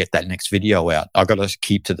 I got to get that next video out. I got to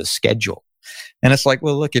keep to the schedule. And it's like,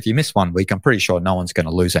 well, look, if you miss 1 week, I'm pretty sure no one's going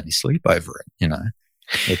to lose any sleep over it.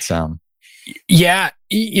 It's, yeah.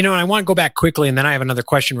 And I want to go back quickly, and then I have another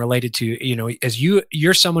question related to, as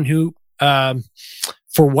you're someone who,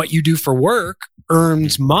 for what you do for work,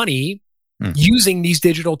 earns money using these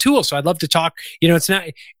digital tools. So I'd love to talk, it's not,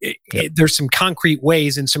 there's some concrete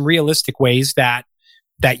ways and some realistic ways that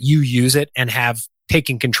you use it and have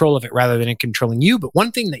taken control of it rather than it controlling you. But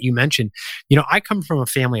one thing that you mentioned, I come from a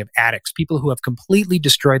family of addicts, people who have completely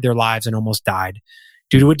destroyed their lives and almost died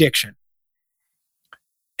due to addiction.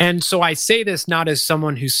 And so I say this not as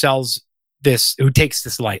someone who takes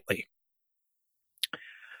this lightly.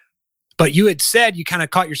 But you had said you kind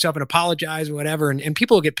of caught yourself and apologized or whatever, and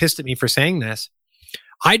people will get pissed at me for saying this.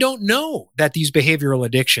 I don't know that these behavioral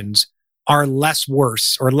addictions are less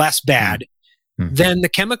worse or less bad than the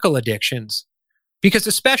chemical addictions. Because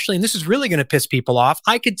especially, and this is really going to piss people off,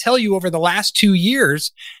 I could tell you over the last 2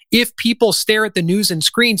 years, if people stare at the news and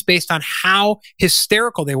screens based on how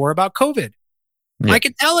hysterical they were about COVID. I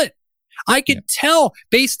could tell it. I could tell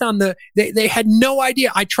based on they had no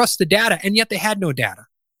idea. I trust the data, and yet they had no data.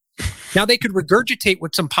 Now, they could regurgitate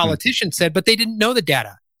what some politician said, but they didn't know the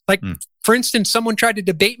data. Like, for instance, someone tried to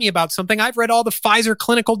debate me about something. I've read all the Pfizer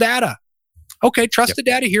clinical data. Okay, trust the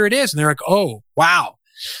data. Here it is. And they're like, oh, wow.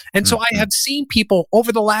 And so I have seen people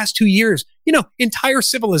over the last 2 years, entire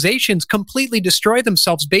civilizations completely destroy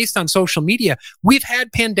themselves based on social media. We've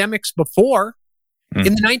had pandemics before.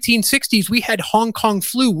 In the 1960s, we had Hong Kong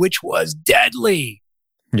flu, which was deadly.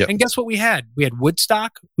 Yep. And guess what we had? We had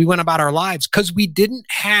Woodstock. We went about our lives because we didn't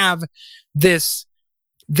have this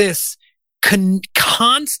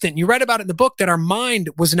constant. You read about it in the book that our mind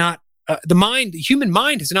was not, the human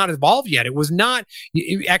mind has not evolved yet. It was not,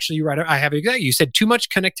 actually, you're right. I have it exactly. You said too much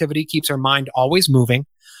connectivity keeps our mind always moving.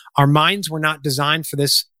 Our minds were not designed for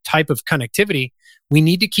this type of connectivity. We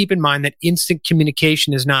need to keep in mind that instant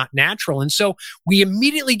communication is not natural. And so we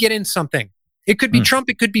immediately get in something. It could be Trump,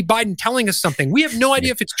 it could be Biden telling us something. We have no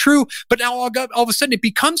idea if it's true, but now all of a sudden it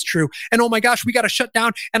becomes true. And oh my gosh, we got to shut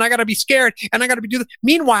down, and I got to be scared, and I got to be doing.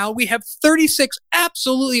 Meanwhile, we have 36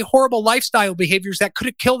 absolutely horrible lifestyle behaviors that could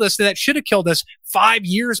have killed us, that should have killed us 5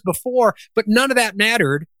 years before, but none of that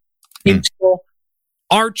mattered until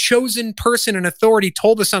our chosen person and authority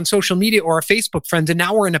told us on social media or our Facebook friends, and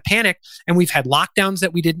now we're in a panic, and we've had lockdowns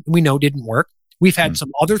that we know didn't work. We've had some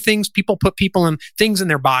other things. People put people in things in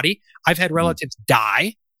their body. I've had relatives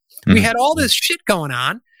die. We had all this shit going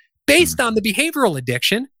on based on the behavioral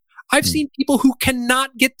addiction. I've seen people who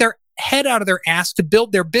cannot get their head out of their ass to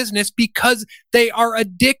build their business because they are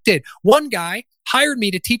addicted. One guy hired me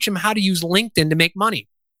to teach him how to use LinkedIn to make money.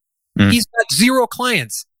 He's got 0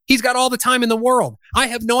 clients. He's got all the time in the world. I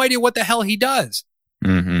have no idea what the hell he does.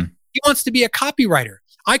 He wants to be a copywriter.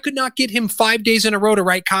 I could not get him 5 days in a row to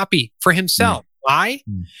write copy for himself. Why?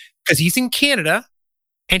 Because he's in Canada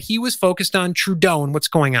and he was focused on Trudeau and what's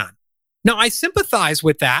going on. Now, I sympathize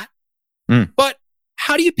with that, but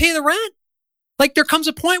how do you pay the rent? Like, there comes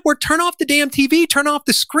a point where turn off the damn TV, turn off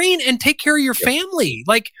the screen, and take care of your family.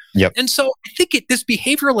 And so I think this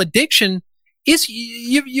behavioral addiction is,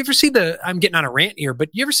 you ever see I'm getting on a rant here, but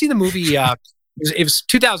you ever see the movie, it was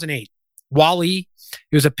 2008, WALL-E,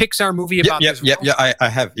 It was a Pixar movie about this. I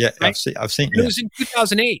have. Yeah, right? I've seen. It was in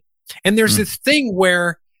 2008, and there's this thing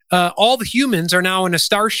where all the humans are now in a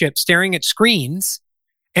starship staring at screens,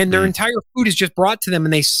 and their entire food is just brought to them,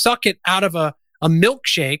 and they suck it out of a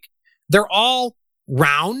milkshake. They're all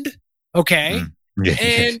round, okay?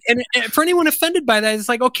 And for anyone offended by that, it's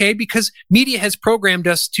like, okay, because media has programmed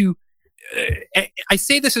us to. I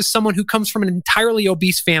say this as someone who comes from an entirely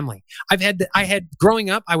obese family. I had growing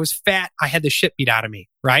up, I was fat. I had the shit beat out of me,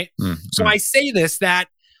 right? So I say this, that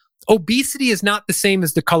obesity is not the same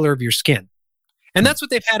as the color of your skin. And that's what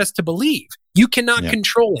they've had us to believe. You cannot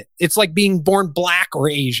control it. It's like being born black or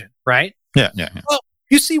Asian, right? Yeah. Well,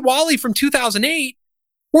 you see WALL-E from 2008,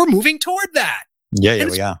 we're moving toward that. Yeah,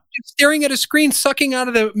 we are. Staring at a screen, sucking out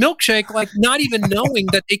of the milkshake, like not even knowing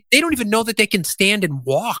that they don't even know that they can stand and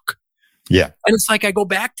walk. Yeah. And it's like, I go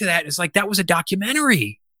back to that. It's like, that was a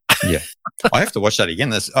documentary. Yeah. I have to watch that again.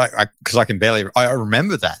 Because I can barely, I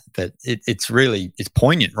remember that it's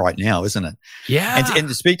poignant right now, isn't it? Yeah. And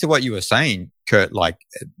to speak to what you were saying, Kurt, like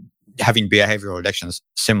having behavioral addictions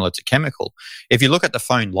similar to chemical, if you look at the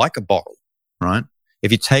phone like a bottle, right?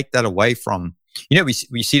 If you take that away from, we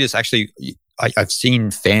see this actually, I've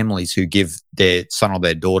seen families who give their son or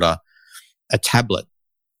their daughter a tablet,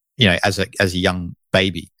 as a young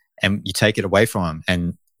baby, and you take it away from them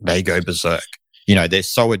and they go berserk. They're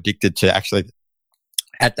so addicted to actually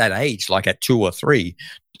at that age, like at 2 or 3,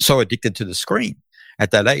 so addicted to the screen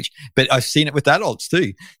at that age. But I've seen it with adults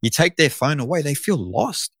too. You take their phone away, they feel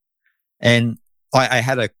lost. And I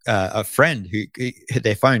had a friend who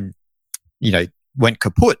their phone, went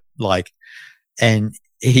kaput, and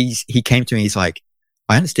he came to me. He's like,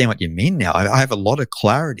 I understand what you mean now. I have a lot of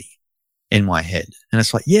clarity in my head. And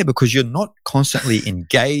it's like, yeah, because you're not constantly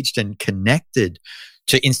engaged and connected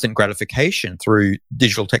to instant gratification through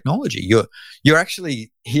digital technology. You're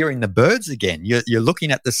actually hearing the birds again. You're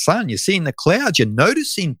looking at the sun. You're seeing the clouds. You're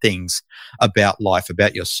noticing things about life,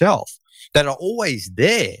 about yourself that are always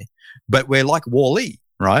there. But we're like WALL-E,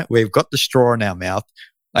 right? We've got the straw in our mouth.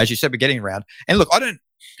 As you said, we're getting around. And look,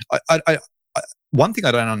 one thing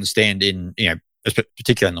I don't understand in,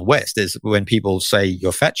 particularly in the West, is when people say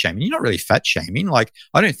you're fat shaming. You're not really fat shaming. Like,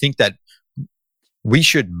 I don't think that we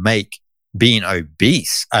should make being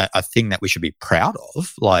obese a thing that we should be proud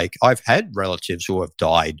of. Like, I've had relatives who have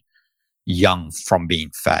died young from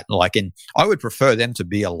being fat. And I would prefer them to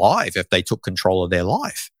be alive if they took control of their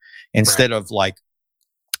life instead of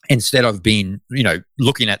being,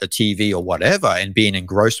 looking at the TV or whatever and being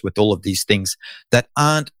engrossed with all of these things that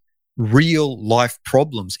aren't real life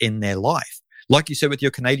problems in their life. Like you said with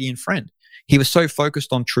your Canadian friend, he was so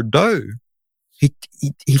focused on Trudeau, he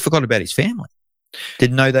forgot about his family.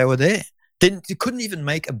 Didn't know they were there. He couldn't even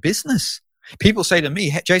make a business. People say to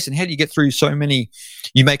me, Jason, how do you get through so many?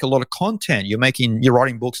 You make a lot of content. You're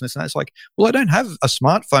writing books and this and that. It's like, well, I don't have a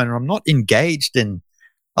smartphone and I'm not engaged in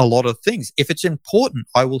a lot of things. If it's important,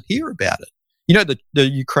 I will hear about it. The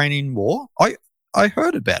Ukrainian war, I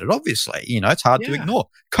heard about it, obviously. It's hard to ignore.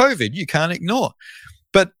 COVID, you can't ignore.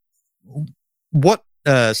 But what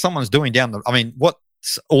someone's doing what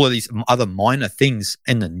all of these other minor things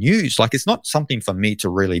in the news, it's not something for me to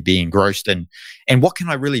really be engrossed in. And what can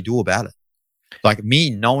I really do about it? Like, me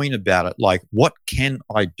knowing about it, what can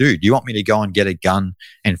I do? Do you want me to go and get a gun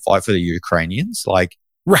and fight for the Ukrainians?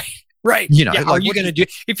 Right. Are you going to do?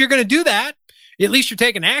 If you're going to do that, at least you're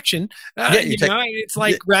taking action. It's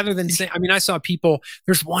like, rather than saying, I saw people,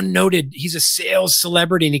 there's one noted, he's a sales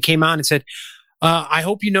celebrity, and he came on and said, I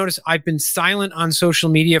hope you notice I've been silent on social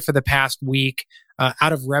media for the past week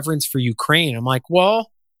out of reverence for Ukraine. I'm like,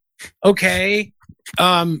 well, okay.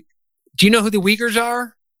 Do you know who the Uyghurs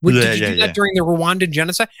are? Did you do that during the Rwandan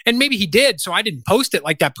genocide? And maybe he did, so I didn't post it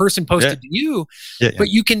like that person posted to you. But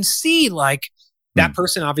you can see, that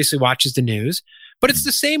person obviously watches the news. But it's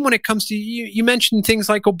the same when it comes to, you mentioned things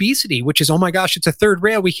like obesity, which is, oh my gosh, it's a third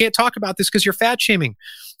rail. We can't talk about this because you're fat shaming.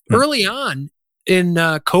 Early on in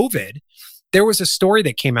COVID, there was a story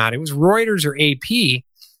that came out. It was Reuters or AP.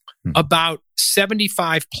 About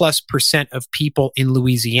 75+% of people in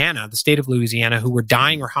Louisiana, the state of Louisiana, who were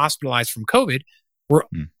dying or hospitalized from COVID were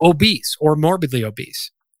obese or morbidly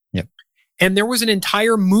obese. Yep. And there was an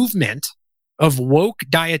entire movement of woke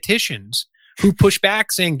dietitians who pushed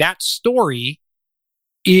back, saying that story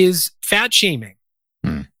is fat shaming.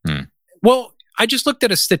 Well, I just looked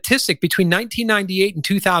at a statistic between 1998 and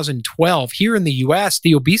 2012 here in the US.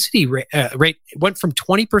 The obesity rate went from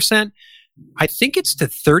 20%, I think it's to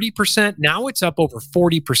 30%. Now it's up over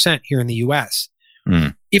 40% here in the US.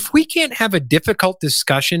 If we can't have a difficult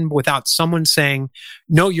discussion without someone saying,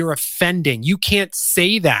 no, you're offending, you can't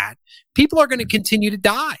say that, people are going to continue to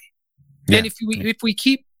die. Yeah. And if we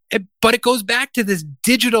keep, but it goes back to this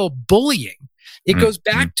digital bullying. It goes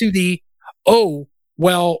back to the, oh,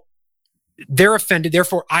 well, they're offended,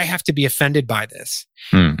 therefore I have to be offended by this.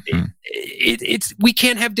 It's we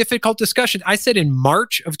can't have difficult discussions. I said in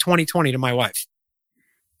March of 2020 to my wife,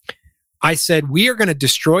 I said, we are going to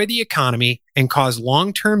destroy the economy and cause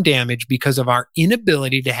long-term damage because of our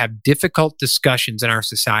inability to have difficult discussions in our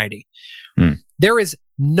society. There is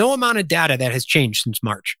no amount of data that has changed since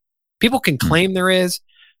March. People can claim there is,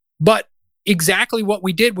 but exactly what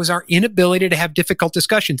we did was our inability to have difficult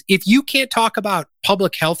discussions. If you can't talk about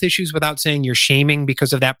public health issues without saying you're shaming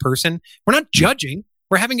because of that person, we're not judging.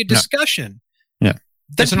 We're having a discussion. Yeah.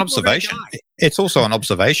 It's an observation. It's also an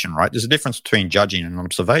observation, right? There's a difference between judging and an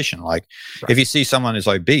observation. Like if you see someone is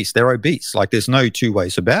obese, they're obese. Like there's no two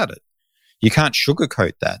ways about it. You can't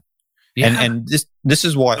sugarcoat that. Yeah. And this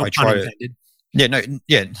is why I try to.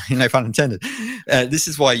 No pun intended. This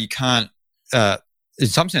is why you can't. In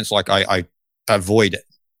some sense, like I avoid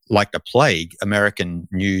like the plague American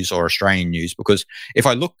news or Australian news, because if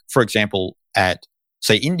I look, for example, at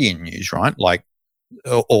say Indian news, right, like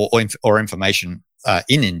or information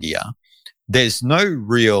in India, there's no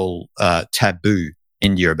real taboo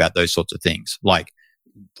in India about those sorts of things. Like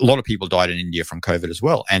a lot of people died in India from COVID as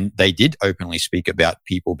well, and they did openly speak about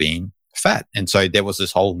people being fat, and so there was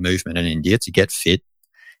this whole movement in India to get fit,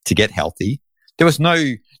 to get healthy. There was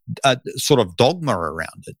no sort of dogma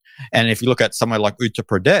around it. And if you look at somewhere like Uttar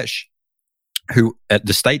Pradesh, who at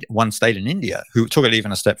one state in India, who took it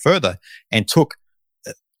even a step further and took,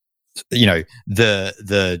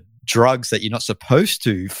 the drugs that you're not supposed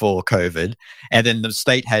to for COVID, and then the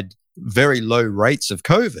state had very low rates of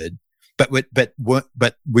COVID, but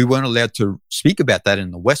we weren't allowed to speak about that in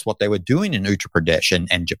the West, what they were doing in Uttar Pradesh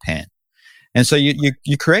and Japan. And so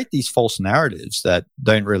you create these false narratives that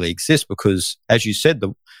don't really exist because, as you said,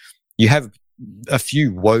 you have a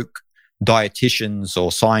few woke dietitians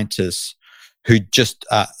or scientists who just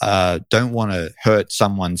don't want to hurt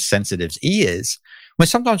someone's sensitive ears, when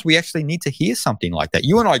sometimes we actually need to hear something like that.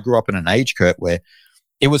 You and I grew up in an age, Kurt, where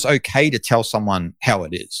it was okay to tell someone how it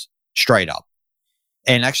is, straight up.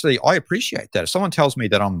 And actually, I appreciate that. If someone tells me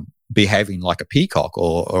that I'm behaving like a peacock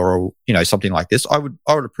or something like this, I would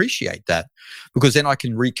appreciate that, because then I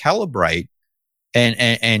can recalibrate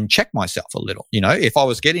and check myself a little. If I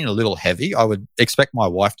was getting a little heavy, I would expect my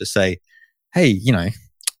wife to say, "Hey,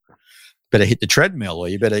 better hit the treadmill, or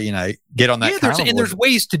you better, get on that." Yeah, there's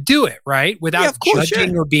ways to do it, right? Without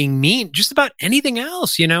judging or being mean. Just about anything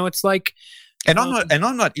else, it's like. And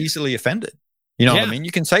I'm not easily offended. You know what I mean?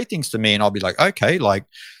 You can say things to me and I'll be like, okay, like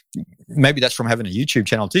maybe that's from having a YouTube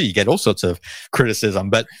channel too. You get all sorts of criticism,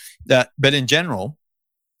 but in general,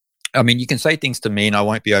 I mean, you can say things to me and I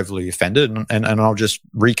won't be overly offended, and I'll just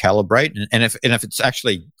recalibrate. And if it's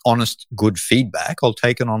actually honest, good feedback, I'll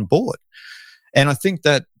take it on board. And I think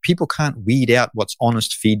that people can't weed out what's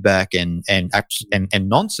honest feedback and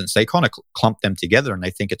nonsense. They kind of clump them together and they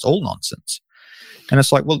think it's all nonsense. And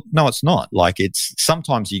it's like, well, no, it's not. Like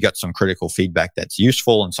sometimes you get some critical feedback that's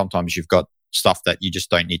useful, and sometimes you've got stuff that you just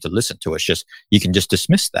don't need to listen to. It's just, you can just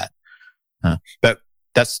dismiss that. But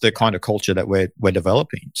that's the kind of culture that we're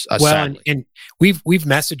developing. Well, and we've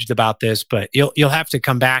messaged about this, but you'll have to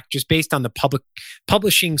come back just based on the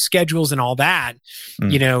publishing schedules and all that.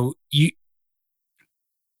 The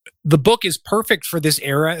book is perfect for this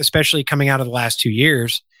era, especially coming out of the last 2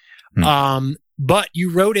 years. But you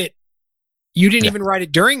wrote it. You didn't even write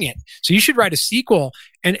it during it. So you should write a sequel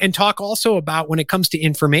and talk also about, when it comes to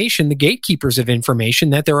information, the gatekeepers of information,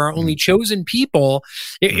 that there are only chosen people.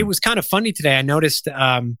 It was kind of funny today. I noticed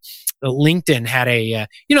LinkedIn had a,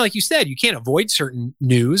 like you said, you can't avoid certain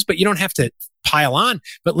news, but you don't have to pile on.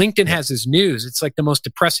 But LinkedIn has this news. It's like the most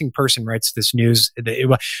depressing person writes this news.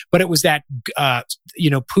 But it was that,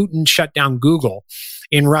 Putin shut down Google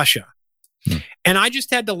in Russia. And I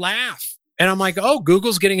just had to laugh. And I'm like, oh,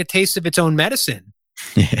 Google's getting a taste of its own medicine,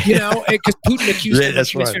 because Putin accused them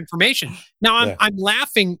of misinformation. Now I'm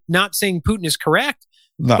laughing, not saying Putin is correct,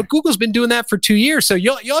 but Google's been doing that for 2 years. So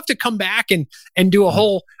you'll have to come back and do a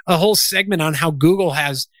whole segment on how Google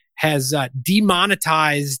has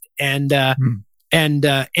demonetized and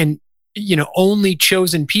only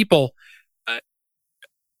chosen people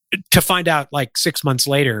to find out like 6 months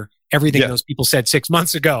later. Everything those people said 6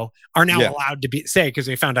 months ago are now allowed to say because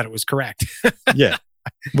they found out it was correct. Yeah.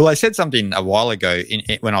 Well, I said something a while ago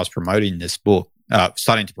when I was promoting this book,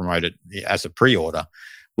 starting to promote it as a pre-order,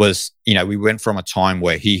 was, we went from a time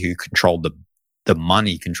where he who controlled the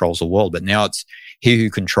money controls the world, but now it's he who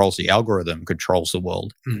controls the algorithm controls the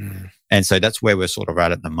world. And so that's where we're sort of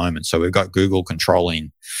at the moment. So we've got Google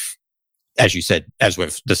controlling as you said, as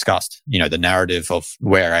we've discussed, the narrative of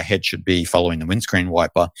where our head should be following the windscreen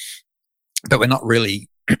wiper, but we're not really,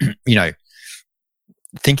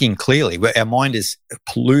 thinking clearly. Our mind is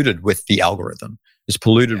polluted with the algorithm. It's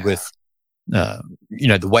polluted with,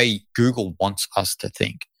 the way Google wants us to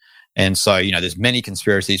think. And so, there's many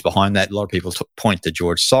conspiracies behind that. A lot of people point to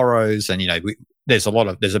George Soros, and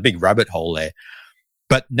there's a big rabbit hole there.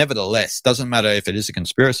 But nevertheless, doesn't matter if it is a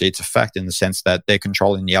conspiracy. It's a fact in the sense that they're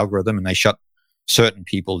controlling the algorithm and they shut certain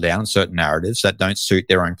people down, certain narratives that don't suit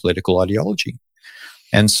their own political ideology.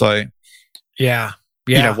 And so,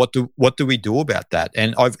 what do we do about that?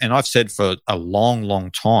 And I've said for a long,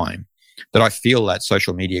 long time that I feel that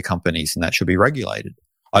social media companies and that should be regulated.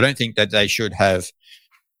 I don't think that they should have,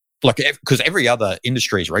 because every other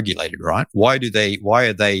industry is regulated, right? Why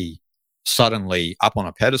are they suddenly up on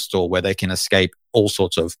a pedestal where they can escape all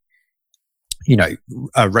sorts of,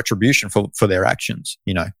 retribution for their actions,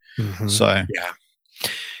 Mm-hmm. So,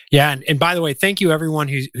 yeah. And by the way, thank you everyone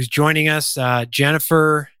who's joining us.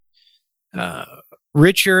 Jennifer,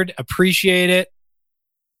 Richard, appreciate it.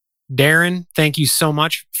 Darren, thank you so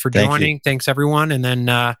much for joining. Thanks everyone. And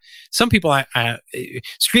then some people,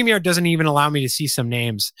 StreamYard doesn't even allow me to see some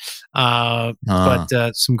names, but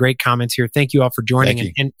some great comments here. Thank you all for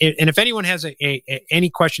joining. And if anyone has any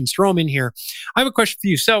questions, throw them in here. I have a question for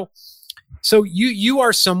you. So you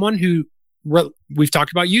are someone who, we've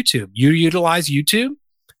talked about YouTube. You utilize YouTube.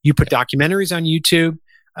 You put documentaries on YouTube.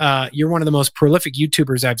 You're one of the most prolific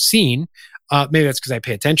YouTubers I've seen. Maybe that's because I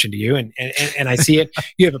pay attention to you and I see it.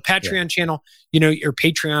 You have a Patreon channel, your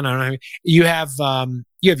Patreon. I don't know. You have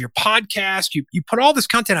your podcast. You put all this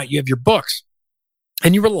content out. You have your books,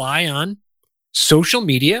 and you rely on social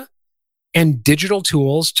media and digital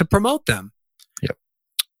tools to promote them. Yep.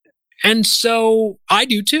 And so I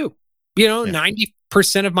do too.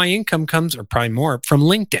 90% of my income comes, or probably more, from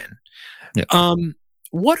LinkedIn. Yep.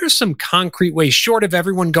 What are some concrete ways, short of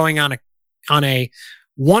everyone going on a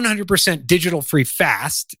 100% digital free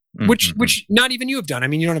fast, which not even you have done? I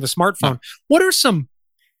mean, you don't have a smartphone. No. What are some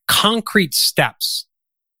concrete steps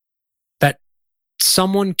that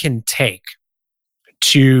someone can take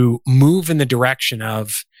to move in the direction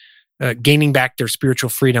of gaining back their spiritual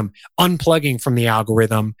freedom, unplugging from the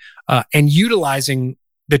algorithm, and utilizing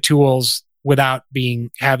the tools without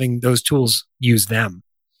having those tools use them?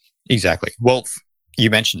 Exactly. Well, you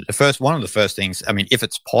mentioned it. One of the first things, I mean, if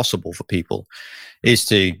it's possible for people, is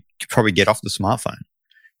to probably get off the smartphone.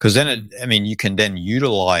 Because then, you can then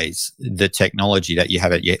utilize the technology that you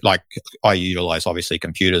have like I utilize, obviously,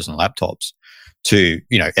 computers and laptops to,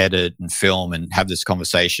 edit and film and have this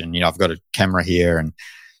conversation. I've got a camera here and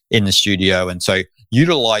in the studio. And so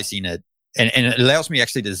utilizing it, and it allows me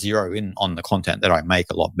actually to zero in on the content that I make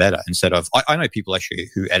a lot better instead of, I know people actually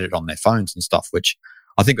who edit on their phones and stuff, which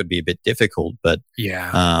I think would be a bit difficult, but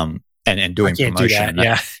and doing promotion. Do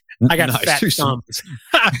that. I got fat thumbs.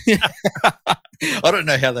 I don't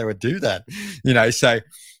know how they would do that. So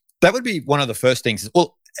that would be one of the first things.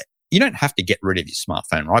 Well, you don't have to get rid of your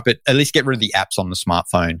smartphone, right? But at least get rid of the apps on the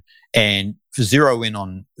smartphone and zero in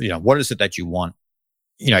on, what is it that you want?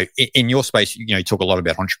 In your space, you talk a lot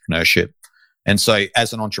about entrepreneurship. And so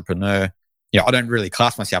as an entrepreneur, I don't really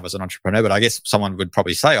class myself as an entrepreneur, but I guess someone would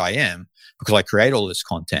probably say I am, because I create all this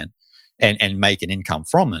content and make an income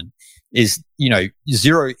from it, is,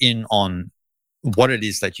 zero in on what it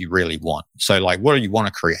is that you really want. So like, what do you want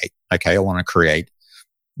to create? Okay, I want to create,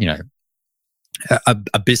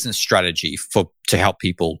 a business strategy to help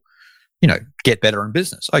people, get better in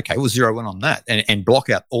business. Okay, we'll zero in on that and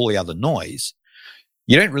block out all the other noise.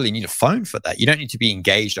 You don't really need a phone for that. You don't need to be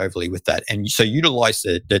engaged overly with that. And so utilize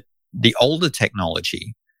the older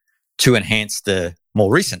technology to enhance the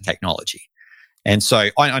more recent technology. And so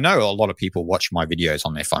I know a lot of people watch my videos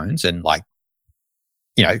on their phones and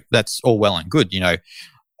that's all well and good.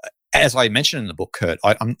 As I mentioned in the book, Kurt,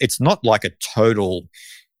 it's not like a total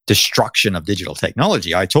destruction of digital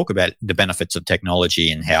technology. I talk about the benefits of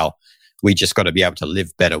technology and how we just got to be able to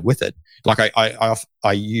live better with it. Like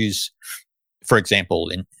I use, for example,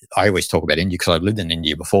 I always talk about India because I've lived in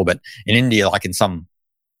India before, but in India, like in some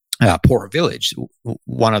poorer village,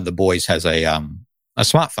 one of the boys has a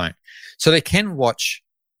smartphone, so they can watch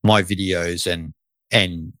my videos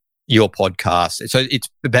and your podcast. So it's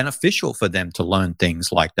beneficial for them to learn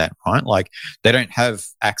things like that, right? Like they don't have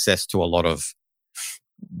access to a lot of,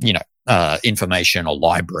 information or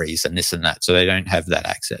libraries and this and that, so they don't have that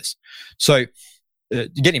access. So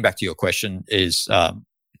getting back to your question is,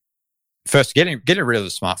 first, getting rid of the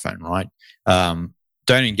smartphone, right?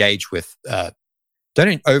 Don't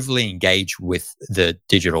overly engage with the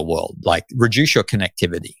digital world. Like reduce your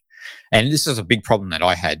connectivity. And this is a big problem that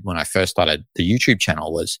I had when I first started the YouTube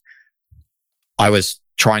channel was I was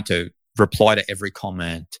trying to reply to every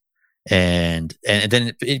comment and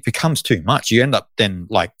then it becomes too much. You end up then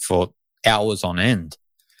like for hours on end,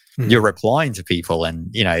 you're replying to people and,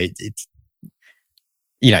 you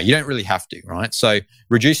don't really have to, right? So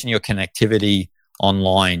reducing your connectivity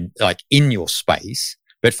online, like in your space,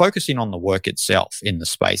 but focusing on the work itself in the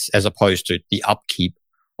space as opposed to the upkeep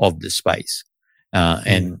of the space.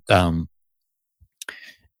 And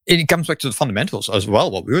it comes back to the fundamentals as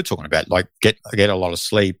well, what we were talking about, like get a lot of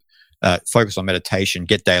sleep, focus on meditation,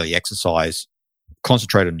 get daily exercise,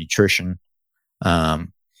 concentrate on nutrition.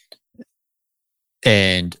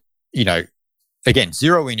 And, again,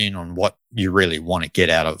 zeroing in on what you really want to get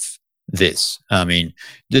out of this. I mean,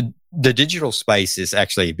 the digital space is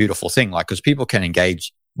actually a beautiful thing, like, because people can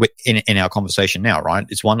engage in our conversation now, right?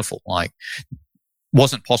 It's wonderful. Like,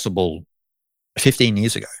 wasn't possible 15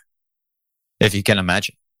 years ago, if you can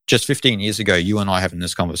imagine. Just 15 years ago, you and I having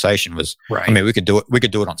this conversation was, right. I mean, we could do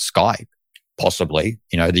it on Skype, possibly,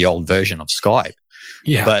 the old version of Skype.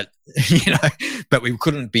 Yeah. But we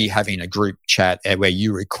couldn't be having a group chat where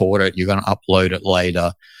you record it, you're going to upload it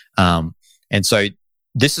later. And so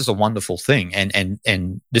this is a wonderful thing.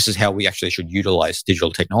 And this is how we actually should utilize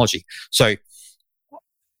digital technology. So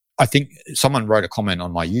I think someone wrote a comment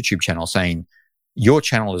on my YouTube channel saying, your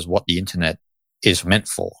channel is what the internet is meant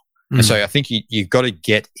for. Mm-hmm. And so I think you've got to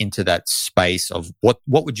get into that space of what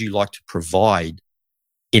would you like to provide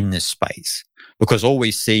in this space? Because all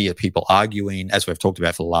we see are people arguing, as we've talked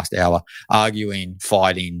about for the last hour, arguing,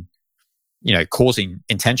 fighting, causing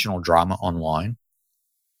intentional drama online.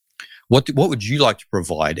 What would you like to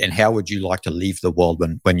provide, and how would you like to leave the world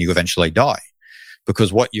when you eventually die?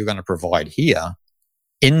 Because what you're going to provide here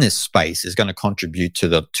in this space is going to contribute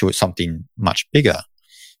to something much bigger,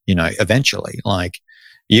 eventually. Like,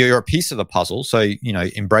 you're a piece of the puzzle, so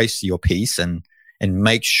embrace your piece and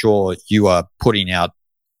make sure you are putting out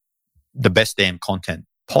the best damn content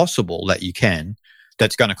possible that you can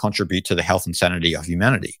that's going to contribute to the health and sanity of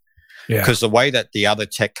humanity. Because the way that the other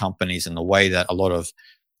tech companies and the way that a lot of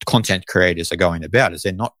content creators are going about is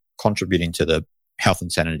they're not contributing to the health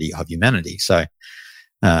and sanity of humanity. So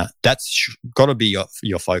that's got to be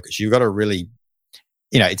your focus. You've got to really,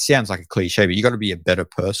 it sounds like a cliche, but you've got to be a better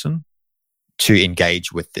person to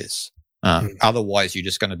engage with this. Otherwise, you're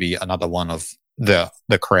just going to be another one of the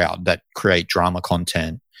crowd that create drama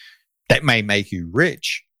content that may make you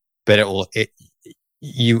rich, but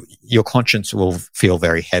your conscience will feel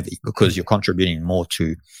very heavy because you're contributing more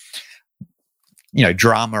to,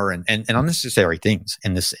 drama and unnecessary things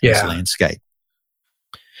in this landscape.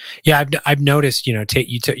 Yeah, I've noticed.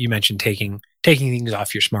 You mentioned taking things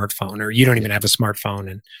off your smartphone, or you don't even have a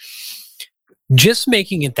smartphone, and just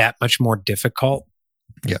making it that much more difficult.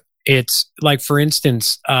 Yeah, it's like, for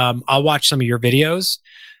instance, I'll watch some of your videos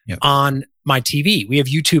on my TV. We have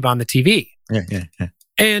YouTube on the TV. Yeah.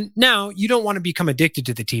 And now you don't want to become addicted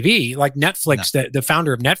to the TV. Like Netflix, the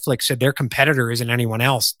founder of Netflix said their competitor isn't anyone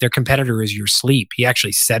else. Their competitor is your sleep. He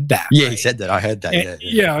actually said that. Yeah, right? He said that. I heard that. And,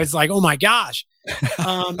 it's like, oh my gosh.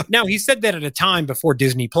 Now he said that at a time before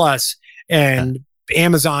Disney Plus and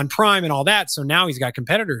Amazon Prime and all that. So now he's got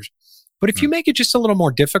competitors. But if you make it just a little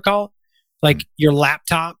more difficult, like your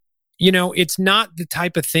laptop, it's not the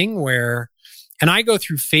type of thing where, and I go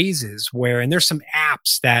through phases where, and there's some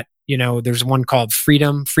apps that, there's one called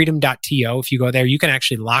freedom.to. If you go there, you can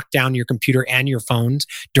actually lock down your computer and your phones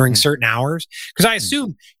during certain hours. Because I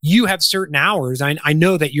assume you have certain hours. I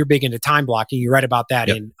know that you're big into time blocking. You write about that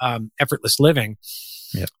in Effortless Living.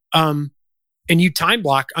 Yep. And you time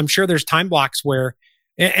block. I'm sure there's time blocks where,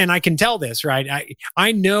 and I can tell this, right?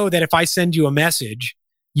 I know that if I send you a message,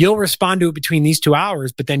 you'll respond to it between these 2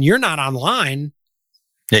 hours, but then you're not online.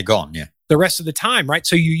 They're gone, the rest of the time, right?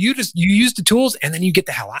 So you use the tools and then you get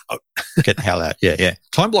the hell out. Get the hell out. Yeah.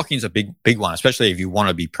 Time blocking is a big one, especially if you want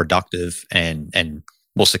to be productive and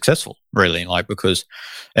more successful, really. Like, because,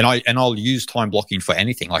 and I'll use time blocking for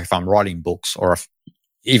anything. Like if I'm writing books, or if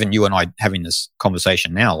even you and I having this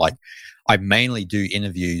conversation now, like I mainly do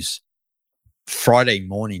interviews Friday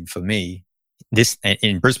morning for me, this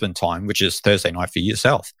in Brisbane time, which is Thursday night for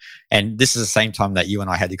yourself. And this is the same time that you and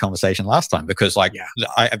I had the conversation last time, because I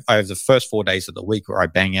have the first 4 days of the week where I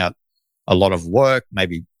bang out a lot of work,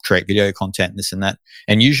 maybe create video content, this and that.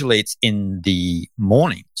 And usually it's in the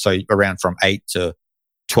morning. So around from 8 to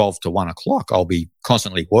 12 to 1 o'clock, I'll be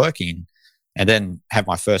constantly working and then have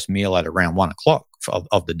my first meal at around 1 o'clock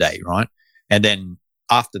of the day, right? And then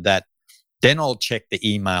after that, then I'll check the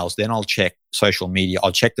emails, then I'll check social media,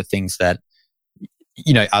 I'll check the things that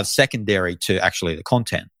are secondary to actually the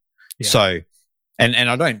content. Yeah. So, And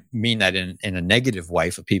I don't mean that in a negative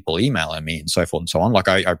way for people emailing me and so forth and so on. Like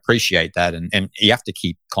I appreciate that, and you have to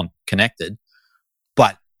keep connected.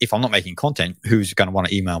 But if I'm not making content, who's going to want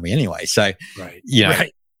to email me anyway? So,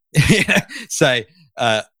 right. So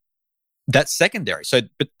that's secondary. So,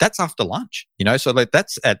 but that's after lunch, so like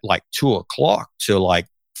that's at like 2:00 to like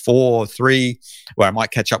 4, 3, where I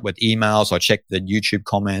might catch up with emails. I check the YouTube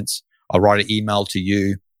comments. I write an email to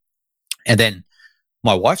you, and then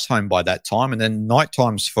my wife's home by that time, and then night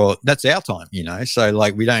times that's our time, So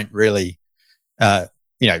like we don't really,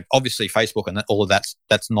 obviously Facebook and all of that's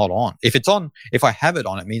not on. If it's on, if I have it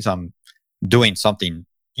on, it means I'm doing something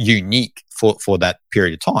unique for that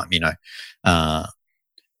period of time,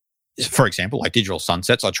 For example, like digital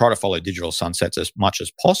sunsets, I try to follow digital sunsets as much as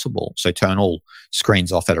possible. So turn all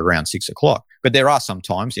screens off at around 6:00. But there are some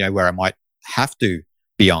times, where I might have to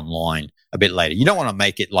be online a bit later. You don't want to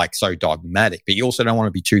make it like so dogmatic, but you also don't want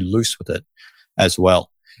to be too loose with it as well.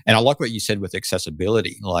 And I like what you said with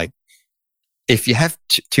accessibility. Like if you have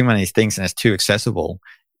too many things and it's too accessible,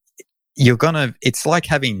 it's like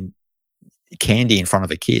having candy in front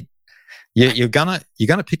of a kid. You're gonna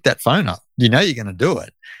pick that phone up. You're going to do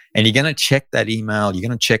it. And you're going to check that email. You're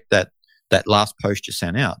going to check that last post you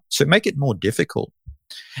sent out. So make it more difficult.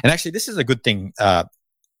 And actually, this is a good thing,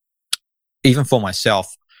 even for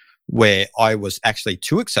myself, where I was actually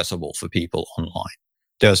too accessible for people online.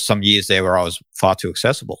 There was some years there where I was far too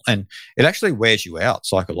accessible, and it actually wears you out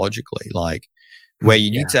psychologically. Like where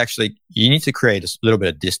you need to create a little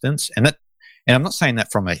bit of distance, and I'm not saying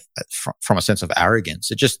that from a sense of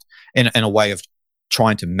arrogance. It just in a way of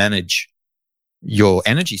trying to manage your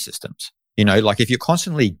energy systems. Like if you're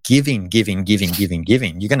constantly giving, you're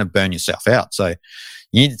going to burn yourself out. So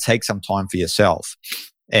you need to take some time for yourself.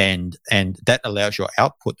 And that allows your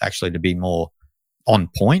output actually to be more on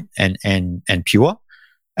point and pure,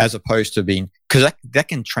 as opposed to being, because that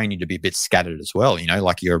can train you to be a bit scattered as well.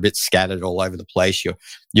 Like you're a bit scattered all over the place.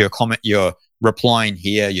 You're replying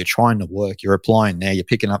here, you're trying to work, you're replying there, you're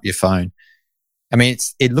picking up your phone. I mean,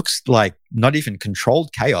 it looks like not even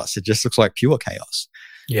controlled chaos. It just looks like pure chaos.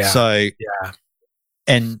 Yeah. So yeah,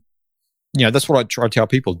 and that's what I try to tell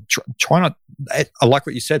people. Try not. I like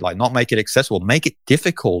what you said. Like, not make it accessible. Make it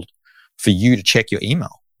difficult for you to check your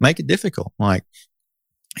email. Make it difficult. Like,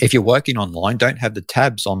 if you're working online, don't have the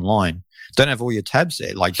tabs online. Don't have all your tabs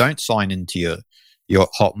there. Like, don't sign into your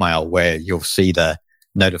Hotmail where you'll see the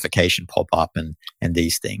notification pop up and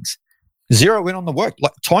these things. Zero in on the work.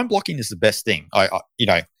 Like, time blocking is the best thing.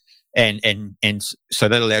 And so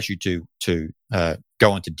that allows you to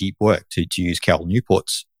go into deep work, to use Cal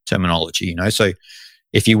Newport's terminology. So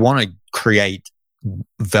if you want to create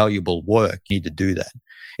valuable work, you need to do that.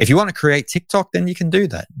 If you want to create TikTok, then you can do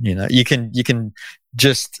that. You can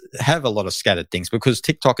just have a lot of scattered things, because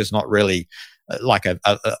TikTok is not really like a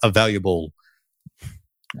valuable.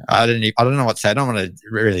 I don't know what to say. I don't want to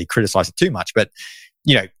really criticize it too much, but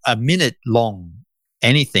a minute long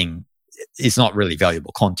anything is not really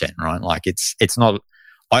valuable content, right? Like it's not.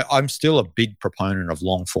 I'm still a big proponent of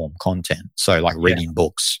long form content. So like reading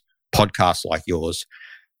books, podcasts like yours.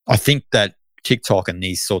 I think that TikTok and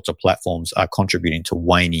these sorts of platforms are contributing to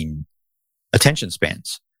waning attention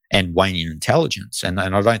spans and waning intelligence. And I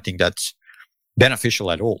don't think that's beneficial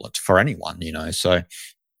at all. It's for anyone, so.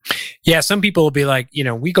 Yeah. Some people will be like,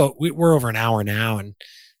 we're over an hour now. And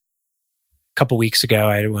a couple weeks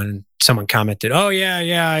ago, when someone commented, "Oh yeah,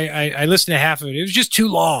 I listened to half of it. It was just too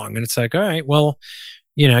long." And it's like, all right, well,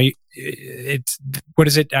 it's, what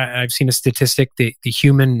is it? I've seen a statistic. The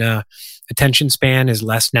human attention span is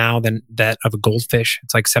less now than that of a goldfish.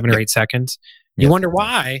 It's like 7 or 8 seconds. You wonder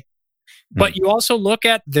why, but you also look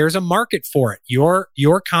at, there's a market for it.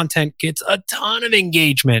 Your content gets a ton of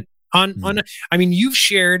engagement on. I mean, you've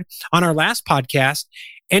shared on our last podcast.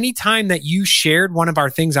 Anytime that you shared one of our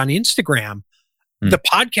things on Instagram, the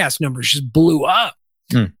podcast numbers just blew up.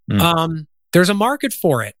 There's a market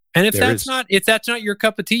for it. And if that's not your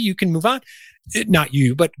cup of tea, you can move on. Not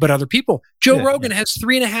you, but other people. Joe Rogan has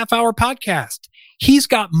 3.5 hour podcast. He's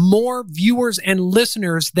got more viewers and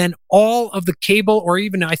listeners than all of the cable, or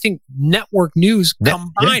even I think network news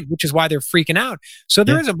combined, which is why they're freaking out. So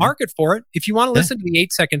there is a market for it. If you want to listen to the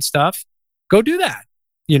 8-second stuff, go do that.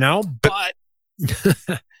 But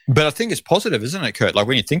But I think it's positive, isn't it, Kurt? Like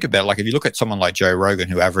when you think about it, like if you look at someone like Joe Rogan,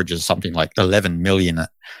 who averages something like 11 million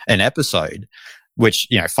an episode, which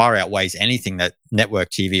far outweighs anything that network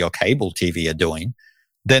TV or cable TV are doing,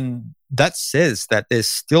 then that says that there's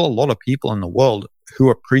still a lot of people in the world who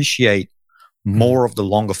appreciate more of the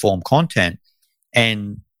longer form content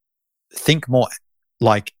and think more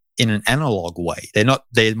like in an analog way.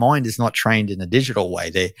 Their mind is not trained in a digital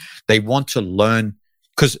way. They want to learn,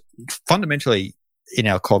 because fundamentally in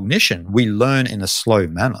our cognition, we learn in a slow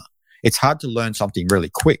manner. It's hard to learn something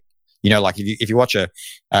really quick. Like if you watch a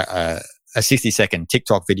 60-second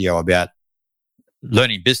TikTok video about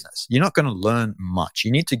learning business, you're not going to learn much.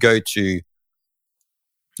 You need to go to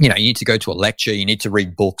a lecture. You need to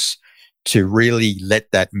read books to really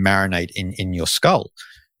let that marinate in your skull.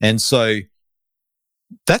 And so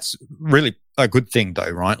that's really a good thing, though,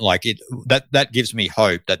 right? Like that gives me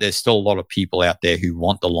hope that there's still a lot of people out there who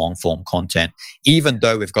want the long form content, even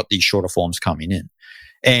though we've got these shorter forms coming in.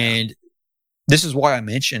 And this is why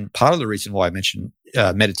part of the reason why I mentioned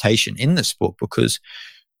meditation in this book, because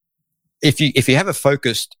if you have a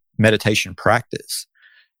focused meditation practice,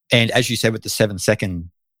 and as you said with the 7-second,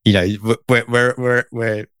 we're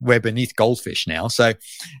beneath goldfish now. So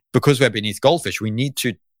because we're beneath goldfish, we need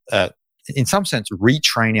to, in some sense,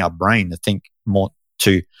 retrain our brain to think more,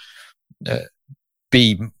 to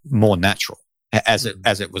be more natural as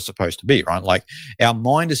it was supposed to be, right? Like our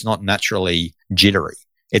mind is not naturally jittery.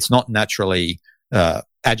 It's not naturally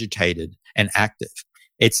agitated and active.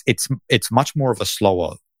 It's much more of a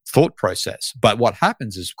slower thought process. But what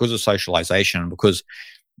happens is, because of socialization, because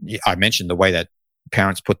I mentioned the way that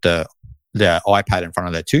parents put the iPad in front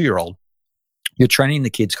of their 2-year-old, you're training the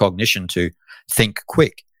kid's cognition to think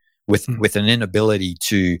quick with an inability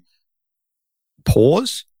to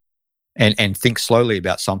pause and think slowly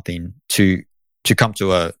about something to come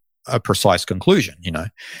to a precise conclusion.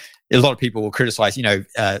 A lot of people will criticize,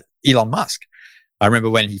 Elon Musk. I remember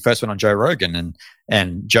when he first went on Joe Rogan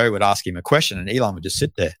and Joe would ask him a question and Elon would just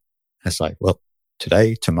sit there. It's like, well,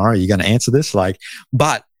 today, tomorrow, you're going to answer this?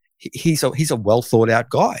 But he's a well thought out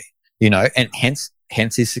guy, and hence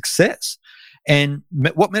his success. And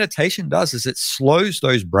what meditation does is it slows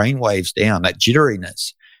those brain waves down, that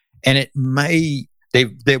jitteriness. And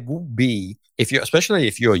there will be, especially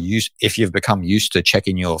if you've become used to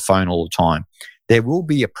checking your phone all the time, there will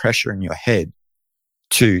be a pressure in your head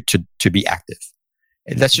to be active.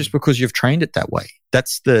 And that's just because you've trained it that way.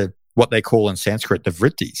 That's what they call in Sanskrit the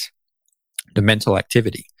vrittis, the mental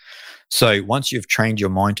activity. So once you've trained your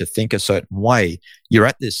mind to think a certain way, you're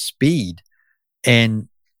at this speed and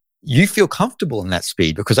you feel comfortable in that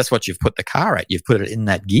speed because that's what you've put the car at. You've put it in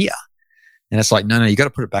that gear. And it's like, no, you got to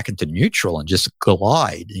put it back into neutral and just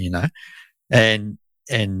glide, and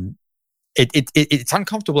it's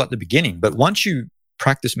uncomfortable at the beginning. But once you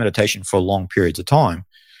practice meditation for long periods of time,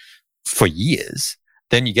 for years,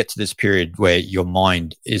 then you get to this period where your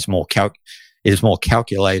mind is more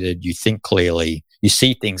calculated. You think clearly. You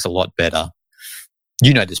see things a lot better.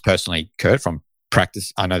 You know this personally, Kurt, from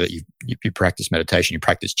practice. I know that you practice meditation, you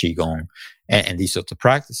practice Qigong and these sorts of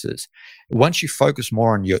practices. Once you focus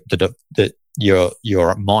more on your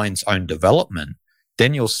mind's own development,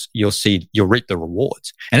 then you'll reap the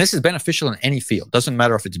rewards. And this is beneficial in any field. Doesn't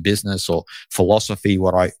matter if it's business or philosophy,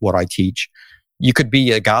 what I teach. You could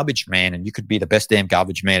be a garbage man and you could be the best damn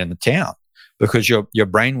garbage man in the town because your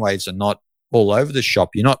brain waves are not all over the shop.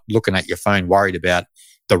 You're not looking at your phone worried about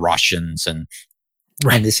the Russians and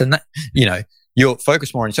this and that. You'll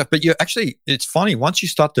focus more on yourself. But it's funny, once you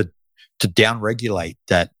start to down-regulate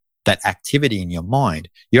that activity in your mind,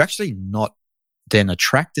 you're actually not then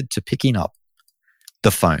attracted to picking up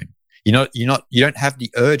the phone. You don't have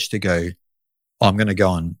the urge to go, I'm going to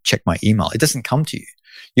go and check my email. It doesn't come to you.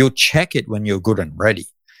 You'll check it when you're good and ready.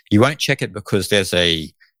 You won't check it because there's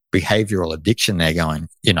a behavioral addiction there going,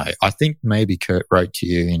 I think maybe Kurt wrote to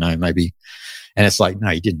you, maybe. And it's like, no,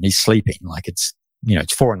 he didn't. He's sleeping. Like it's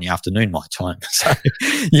 4 p.m. my time. So,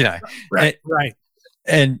 Right.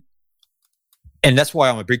 And that's why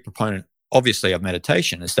I'm a big proponent, obviously, of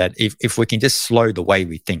meditation, is that if we can just slow the way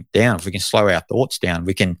we think down, if we can slow our thoughts down,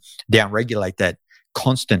 we can down-regulate that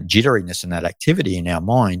constant jitteriness and that activity in our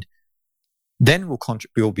mind, then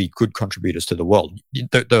we'll be good contributors to the world.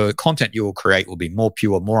 The content you will create will be more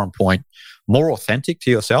pure, more on point, more authentic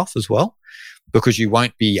to yourself as well, because you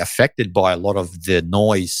won't be affected by a lot of the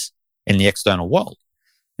noise in the external world.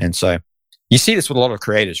 And so you see this with a lot of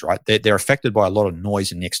creators, right? They're affected by a lot of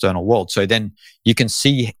noise in the external world. So then you can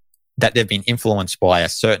see that they've been influenced by a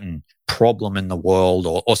certain problem in the world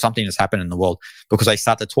or something that's happened in the world because they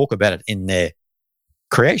start to talk about it in their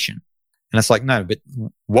creation. And it's like, no, but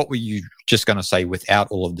what were you just going to say without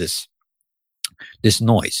all of this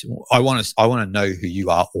noise? I want to know who you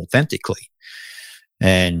are authentically.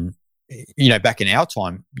 And, back in our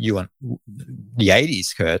time, you and the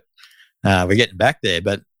 80s, Kurt, we're getting back there,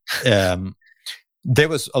 but there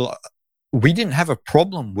was we didn't have a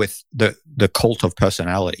problem with the cult of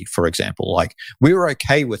personality, for example. Like we were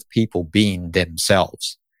okay with people being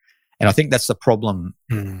themselves. And I think that's the problem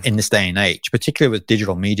in this day and age, particularly with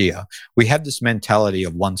digital media. We have this mentality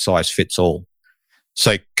of one size fits all.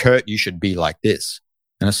 So, Kurt, you should be like this.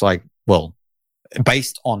 And it's like, well,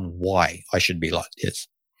 based on why I should be like this.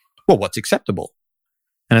 Well, what's acceptable?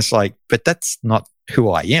 And it's like, but that's not who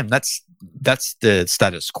I am. That's the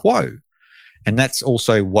status quo. And that's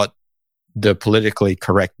also what the politically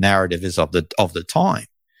correct narrative is of the time.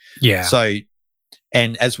 Yeah. So,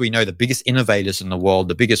 and as we know, the biggest innovators in the world,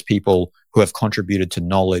 the biggest people who have contributed to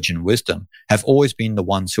knowledge and wisdom have always been the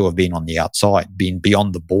ones who have been on the outside, been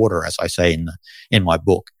beyond the border, as I say in my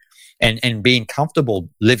book, and being comfortable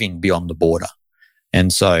living beyond the border.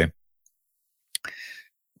 And so,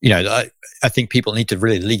 I think people need to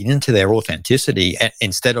really lean into their authenticity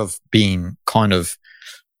instead of being kind of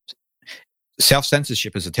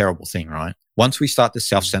self-censorship is a terrible thing, right? Once we start to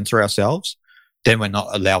self-censor ourselves, then we're not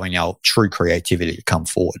allowing our true creativity to come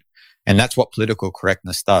forward. And that's what political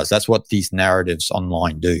correctness does. That's what these narratives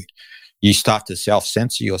online do. You start to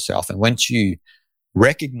self-censor yourself. And once you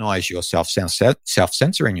recognize yourself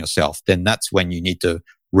self-censoring yourself, then that's when you need to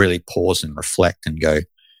really pause and reflect and go,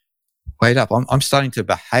 wait up, I'm starting to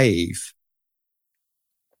behave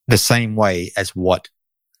the same way as what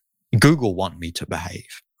Google want me to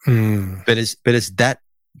behave. But is that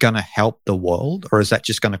going to help the world, or is that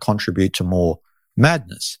just going to contribute to more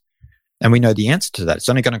madness? And we know the answer to that. It's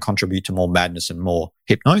only going to contribute to more madness and more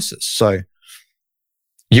hypnosis. So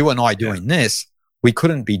you and I doing this, we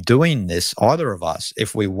couldn't be doing this, either of us,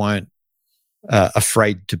 if we weren't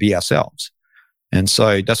afraid to be ourselves. And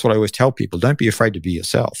so that's what I always tell people. Don't be afraid to be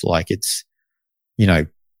yourself. Like it's,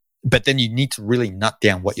 but then you need to really nut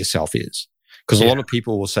down what yourself is. Because a lot of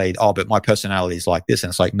people will say, oh, but my personality is like this.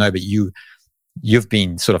 And it's like, no, but you've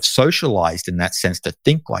been sort of socialized in that sense to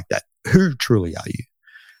think like that. Who truly are you?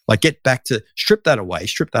 Like get back to strip that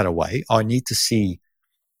away. I need to see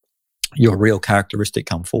your real characteristic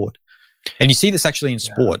come forward. And you see this actually in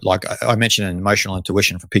sport. Like I mentioned in emotional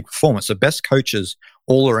intuition for peak performance, the best coaches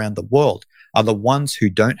all around the world are the ones who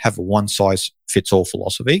don't have a one size fits all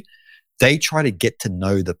philosophy. They try to get to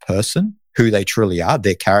know the person, who they truly are,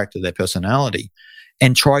 their character, their personality,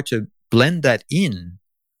 and try to blend that in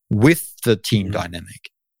with the team dynamic.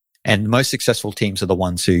 And the most successful teams are the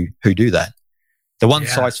ones who do that. The one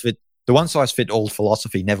size fit all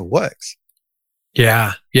philosophy never works.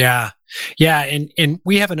 Yeah. And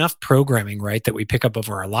we have enough programming, right, that we pick up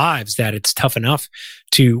over our lives that it's tough enough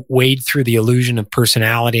to wade through the illusion of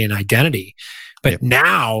personality and identity. But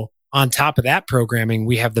now, on top of that programming,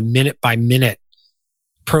 we have the minute by minute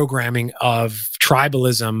programming of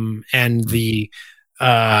tribalism and the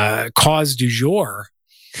cause du jour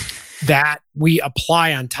that we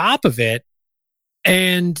apply on top of it.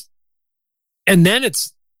 And then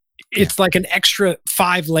it's like an extra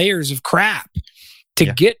 5 layers of crap to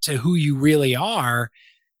get to who you really are.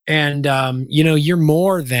 And, you're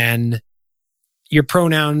more than your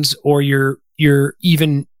pronouns or your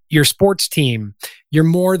even your sports team. You're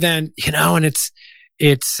more than, and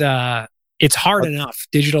it's hard enough.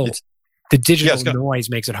 The digital noise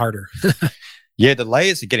makes it harder. The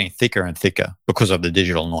layers are getting thicker and thicker because of the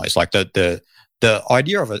digital noise. Like the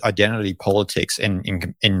idea of identity politics in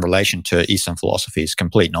relation to Eastern philosophy is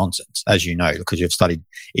complete nonsense, as you know, because you've studied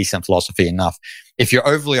Eastern philosophy enough. If you're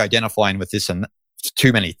overly identifying with this and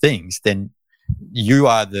too many things, then you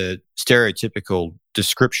are the stereotypical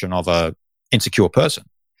description of a insecure person,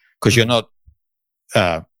 because you're not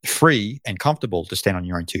free and comfortable to stand on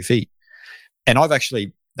your own 2 feet. And I've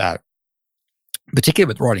actually, particularly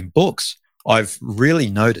with writing books, I've really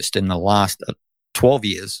noticed in the last 12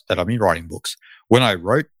 years that I've been writing books, when I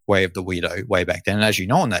wrote Way of the Weirdo way back then, and as you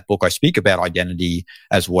know in that book, I speak about identity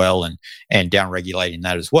as well and down-regulating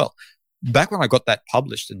that as well. Back when I got that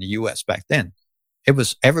published in the US back then,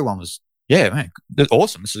 everyone was, man,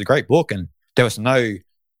 awesome. This is a great book. And there was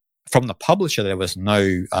from the publisher, there was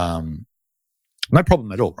no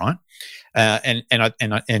problem at all, right? And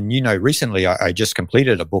recently I just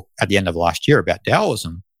completed a book at the end of last year about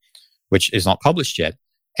Taoism, which is not published yet.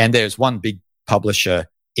 And there's one big publisher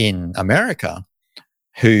in America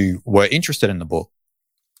who were interested in the book.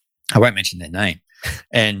 I won't mention their name.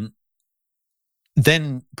 And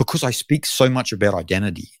then because I speak so much about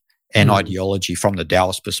identity and ideology from the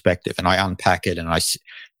Taoist perspective, and I unpack it and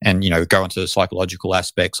go into the psychological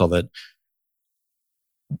aspects of it.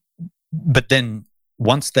 But then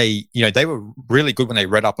once they were really good when they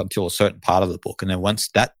read up until a certain part of the book. And then once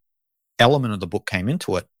that element of the book came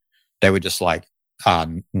into it, they were just like,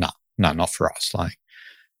 no, not for us.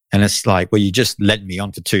 And it's like, well, you just led me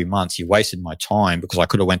on for 2 months. You wasted my time, because I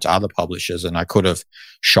could have went to other publishers and I could have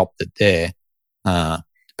shopped it there.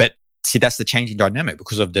 But see, that's the changing dynamic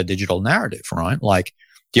because of the digital narrative, right? Like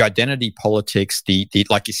the identity politics, the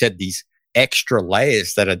like you said, these extra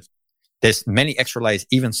layers there's many extra layers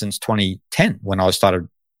even since 2010 when I started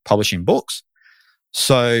publishing books.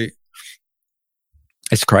 So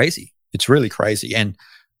it's crazy. It's really crazy. And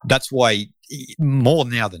that's why more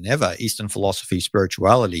now than ever, Eastern philosophy,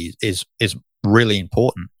 spirituality is really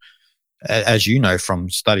important. As you know, from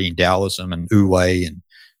studying Taoism and Wu Wei and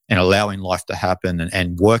allowing life to happen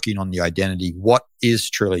and working on the identity. What is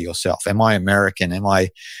truly yourself? Am I American? Am I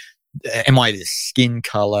this skin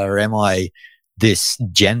color? Am I this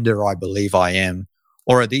gender I believe I am?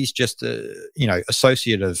 Or are these just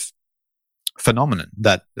associative phenomenon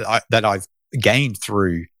that I've gained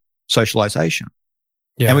through socialization?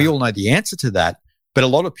 Yeah. And we all know the answer to that. But a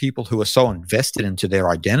lot of people who are so invested into their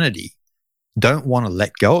identity don't want to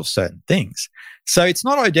let go of certain things. So it's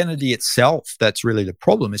not identity itself that's really the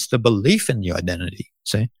problem. It's the belief in the identity.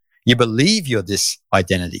 See, you believe you're this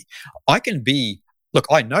identity. I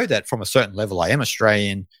know that from a certain level. I am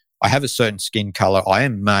Australian. I have a certain skin color. I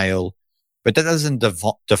am male, but that doesn't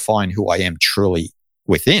define who I am truly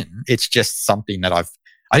within. It's just something that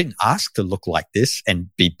I didn't ask to look like this and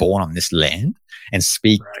be born on this land and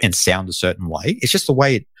speak and sound a certain way. It's just the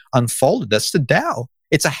way it unfolded. That's the Tao.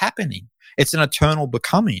 It's a happening. It's an eternal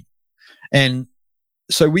becoming. And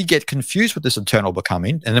so we get confused with this eternal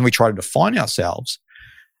becoming, and then we try to define ourselves,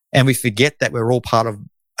 and we forget that we're all part of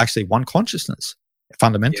actually one consciousness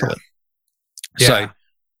fundamentally. Yeah. So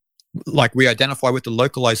like we identify with the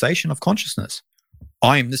localization of consciousness.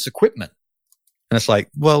 I am this equipment. And it's like,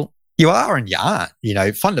 well, you are and you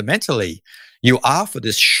aren't. Fundamentally, you are for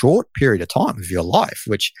this short period of time of your life,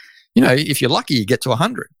 which, if you're lucky, you get to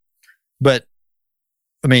 100. But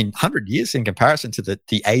 100 years in comparison to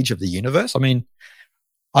the age of the universe,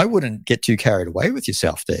 I wouldn't get too carried away with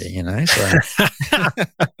yourself there, So.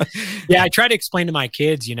 Yeah, I try to explain to my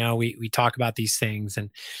kids, we talk about these things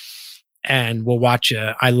and we'll watch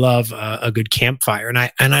I love a good campfire.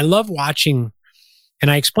 And I love watching,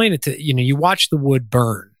 and I explain it to, you watch the wood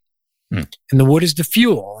burn. And the wood is the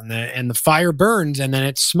fuel, and the fire burns, and then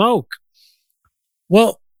it's smoke.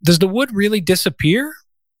 Well, does the wood really disappear?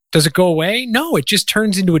 Does it go away? No, it just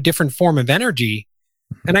turns into a different form of energy.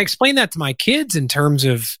 And I explain that to my kids in terms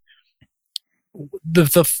of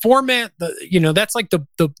the format. That's like the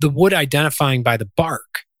wood identifying by the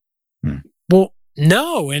bark. Well,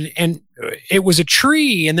 no, and it was a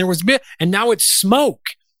tree, and there was, and now it's smoke,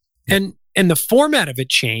 and the format of it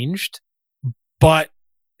changed, but.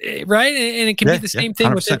 Right, and it can be the same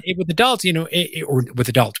thing with adults, or with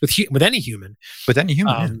adults, with any human,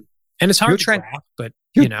 and it's hard to grasp, but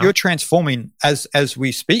you're transforming as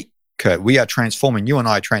we speak, Kurt. We are transforming. You and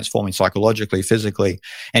I are transforming psychologically, physically,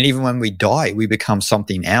 and even when we die, we become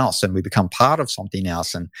something else, and we become part of something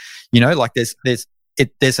else. And like there's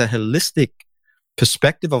a holistic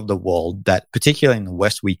perspective of the world that, particularly in the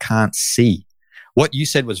West, we can't see. What you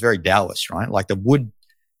said was very Taoist, right? Like the wood.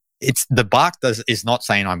 It's the bark is not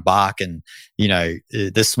saying I'm bark, and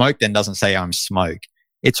the smoke then doesn't say I'm smoke.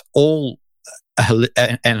 It's all a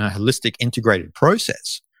holistic, integrated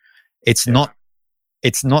process. It's not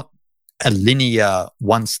a linear,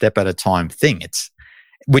 one step at a time thing. It's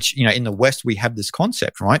which in the West we have this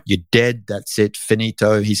concept, right? You're dead. That's it.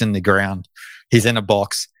 Finito. He's in the ground. He's in a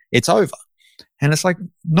box. It's over. And it's like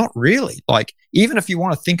not really. Like even if you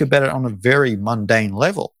want to think about it on a very mundane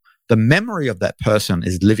level. The memory of that person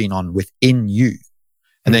is living on within you.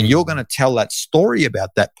 And then you're going to tell that story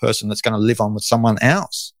about that person that's going to live on with someone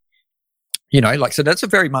else. So that's a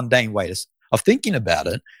very mundane way of thinking about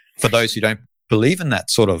it for those who don't believe in that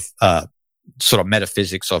sort of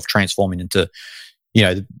metaphysics of transforming into,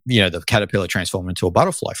 the caterpillar transforming into a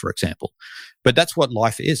butterfly, for example. But that's what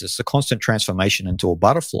life is. It's a constant transformation into a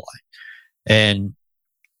butterfly. And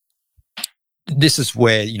this is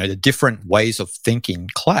where, the different ways of thinking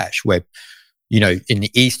clash, where, in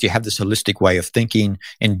the East, you have this holistic way of thinking.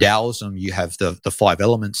 In Taoism, you have the 5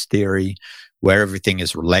 elements theory, where everything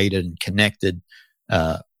is related and connected.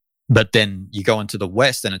 But then you go into the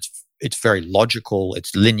West and it's very logical,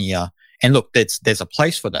 it's linear. And look, there's a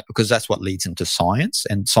place for that because that's what leads into science,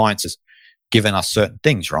 and science has given us certain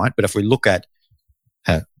things, right? But if we look at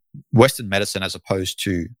Western medicine as opposed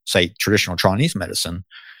to, say, traditional Chinese medicine,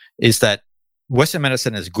 is that Western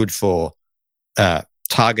medicine is good for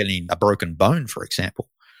targeting a broken bone, for example.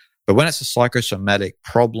 But when it's a psychosomatic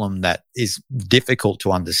problem that is difficult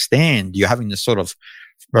to understand, you're having this sort of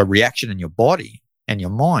a reaction in your body and your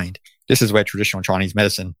mind. This is where traditional Chinese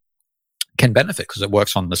medicine can benefit because it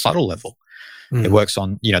works on the subtle level. It works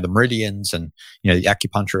on, the meridians, and, the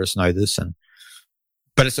acupuncturists know this.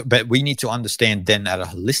 But we need to understand then at a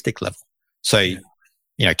holistic level. So,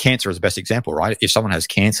 cancer is the best example, right? If someone has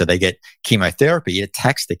cancer, they get chemotherapy, it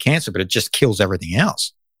attacks the cancer, but it just kills everything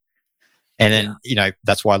else. And then,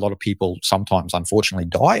 that's why a lot of people sometimes, unfortunately,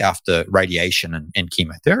 die after radiation and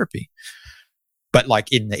chemotherapy. But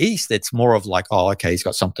like in the East, it's more of like, oh, okay, he's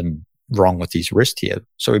got something wrong with his wrist here.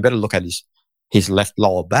 So we better look at his left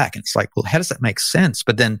lower back. And it's like, well, how does that make sense?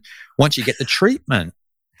 But then once you get the treatment,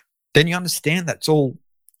 then you understand that's all,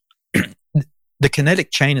 the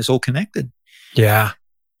kinetic chain is all connected. Yeah.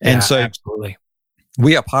 And so absolutely,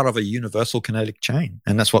 we are part of a universal kinetic chain.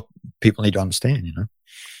 And that's what people need to understand,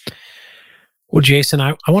 Well, Jason,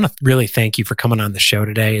 I want to really thank you for coming on the show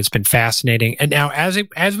today. It's been fascinating. And now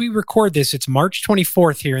as we record this, it's March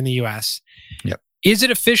 24th here in the US. Yep. Is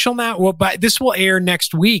it official now? Well, this will air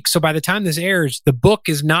next week. So by the time this airs, the book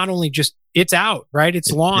is not only it's out, right?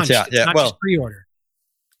 It's launched. It's out, It's not just pre-order.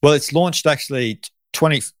 Well, it's launched actually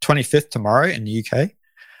 25th tomorrow in the UK.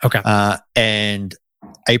 Okay. And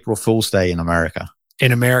April Fool's Day in America.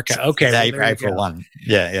 In America. Okay. Well, April 1.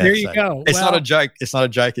 Yeah. There you go. It's not a joke. It's not a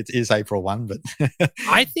joke. It is April 1, but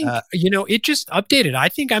I think, it just updated. I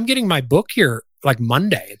think I'm getting my book here like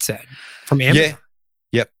Monday, it said, from Amazon. Yeah.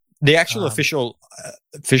 Yep. The actual official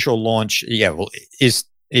launch, is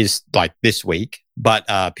like this week,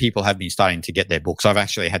 but people have been starting to get their books. I've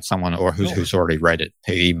actually had someone who's already read it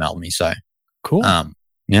who emailed me. So cool.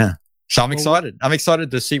 Yeah. So I'm excited. I'm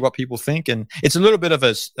excited to see what people think, and it's a little bit of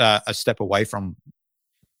a step away from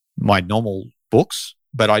my normal books,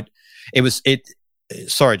 but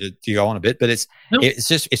sorry to go on a bit, but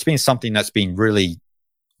it's been something that's been really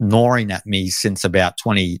gnawing at me since about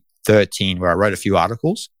 2013, where I wrote a few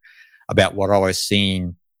articles about what I was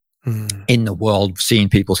seeing in the world, seeing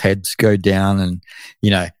people's heads go down, and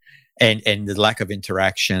and the lack of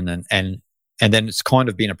interaction, and then it's kind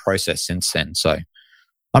of been a process since then. So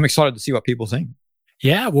I'm excited to see what people think.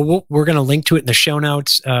 Yeah, well, we're going to link to it in the show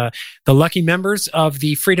notes. The lucky members of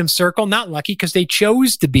the Freedom Circle, not lucky because they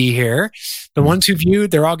chose to be here. The ones who viewed,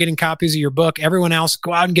 they're all getting copies of your book. Everyone else,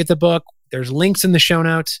 go out and get the book. There's links in the show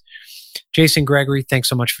notes. Jason Gregory, thanks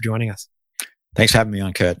so much for joining us. Thanks for having me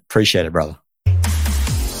on, Kurt. Appreciate it, brother.